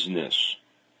God's business.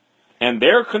 And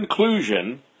their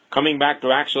conclusion, coming back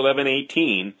to Acts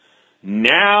 11:18,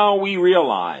 now we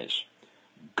realize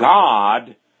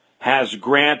God has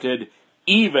granted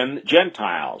even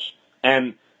Gentiles.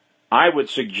 And I would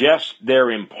suggest they're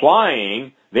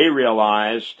implying they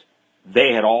realized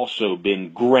they had also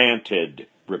been granted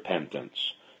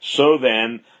repentance. So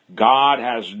then, God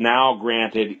has now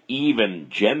granted even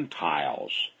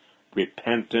Gentiles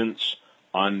repentance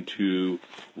unto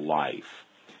life.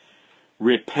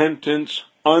 Repentance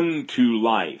unto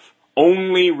life.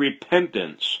 Only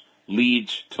repentance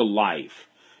leads to life.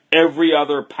 Every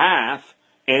other path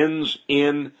ends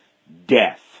in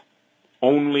death.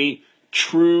 Only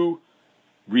true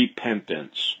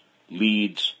repentance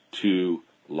leads to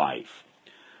life.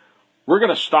 We're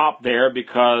going to stop there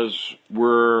because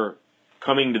we're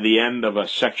coming to the end of a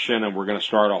section, and we're going to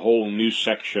start a whole new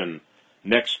section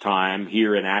next time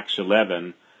here in Acts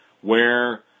 11,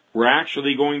 where we're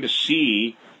actually going to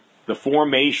see the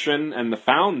formation and the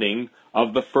founding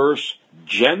of the first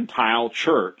Gentile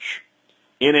church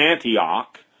in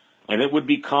Antioch, and it would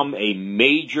become a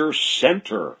major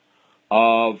center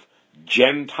of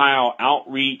Gentile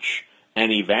outreach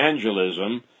and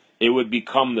evangelism. It would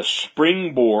become the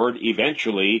springboard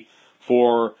eventually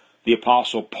for the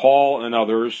Apostle Paul and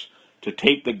others to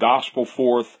take the gospel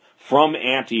forth from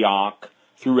Antioch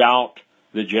throughout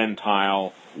the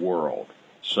Gentile world.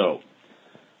 So,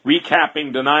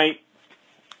 recapping tonight,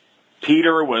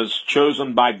 Peter was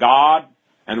chosen by God,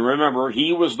 and remember,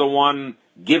 he was the one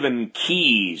given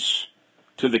keys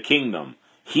to the kingdom.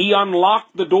 He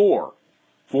unlocked the door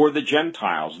for the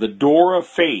Gentiles. The door of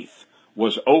faith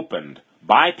was opened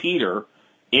by Peter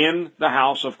in the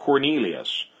house of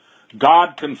Cornelius.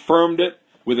 God confirmed it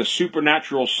with a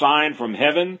supernatural sign from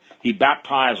heaven. He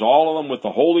baptized all of them with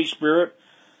the Holy Spirit.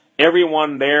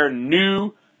 Everyone there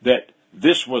knew that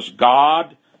this was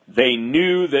God. They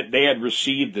knew that they had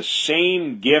received the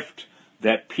same gift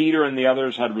that Peter and the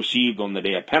others had received on the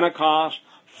day of Pentecost,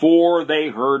 for they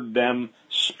heard them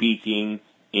speaking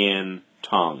in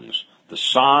tongues. The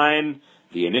sign,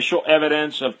 the initial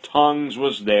evidence of tongues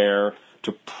was there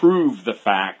to prove the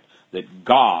fact that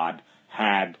God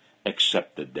had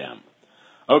accepted them.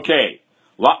 Okay,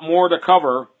 a lot more to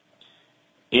cover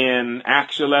in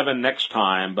Acts 11 next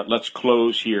time, but let's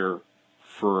close here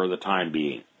for the time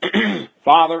being.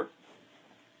 Father,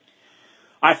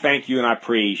 I thank you and I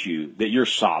praise you that you're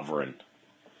sovereign.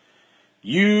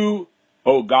 You,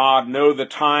 O God, know the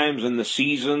times and the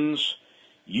seasons.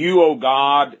 You, O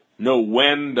God, know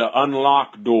when to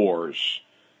unlock doors.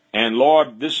 And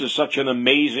Lord, this is such an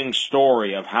amazing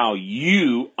story of how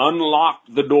you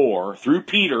unlocked the door through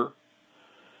Peter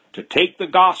to take the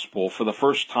gospel for the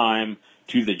first time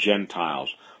to the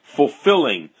Gentiles,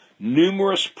 fulfilling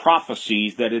numerous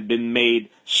prophecies that had been made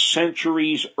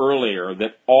centuries earlier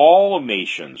that all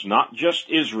nations, not just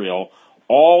Israel,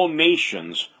 all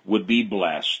nations would be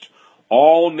blessed.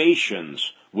 All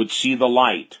nations would see the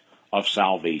light of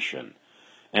salvation.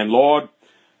 And Lord,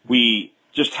 we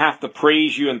just have to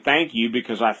praise you and thank you,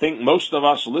 because I think most of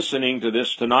us listening to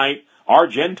this tonight are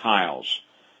Gentiles.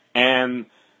 And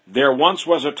there once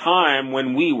was a time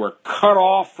when we were cut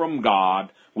off from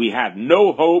God. We had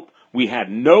no hope. We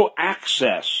had no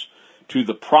access to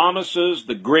the promises,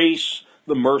 the grace,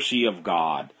 the mercy of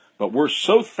God. But we're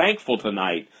so thankful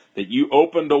tonight that you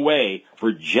opened a way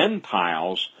for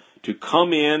Gentiles to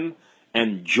come in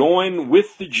and join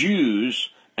with the Jews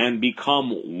and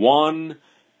become one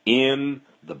in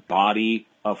the body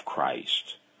of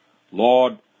Christ.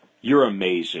 Lord, you're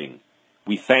amazing.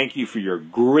 We thank you for your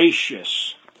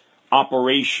gracious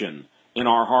operation in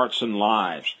our hearts and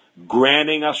lives,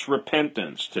 granting us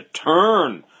repentance to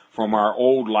turn from our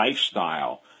old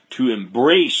lifestyle, to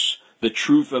embrace the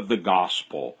truth of the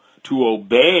gospel, to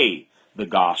obey the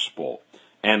gospel.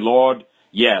 And Lord,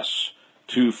 yes,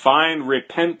 to find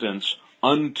repentance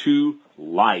unto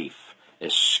life,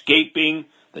 escaping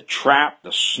the trap,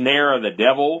 the snare of the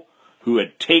devil who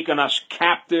had taken us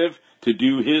captive to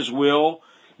do his will.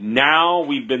 Now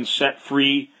we've been set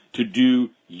free to do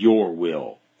your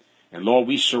will. And Lord,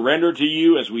 we surrender to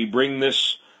you as we bring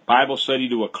this Bible study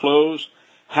to a close.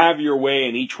 Have your way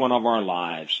in each one of our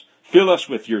lives. Fill us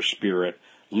with your Spirit.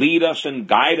 Lead us and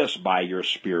guide us by your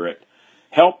Spirit.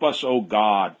 Help us, O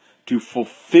God, to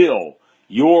fulfill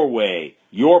your way,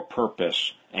 your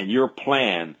purpose, and your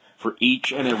plan for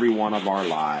each and every one of our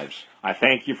lives. I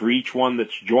thank you for each one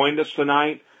that's joined us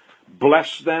tonight.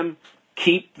 Bless them,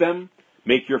 keep them,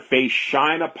 make your face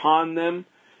shine upon them,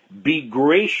 be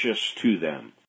gracious to them.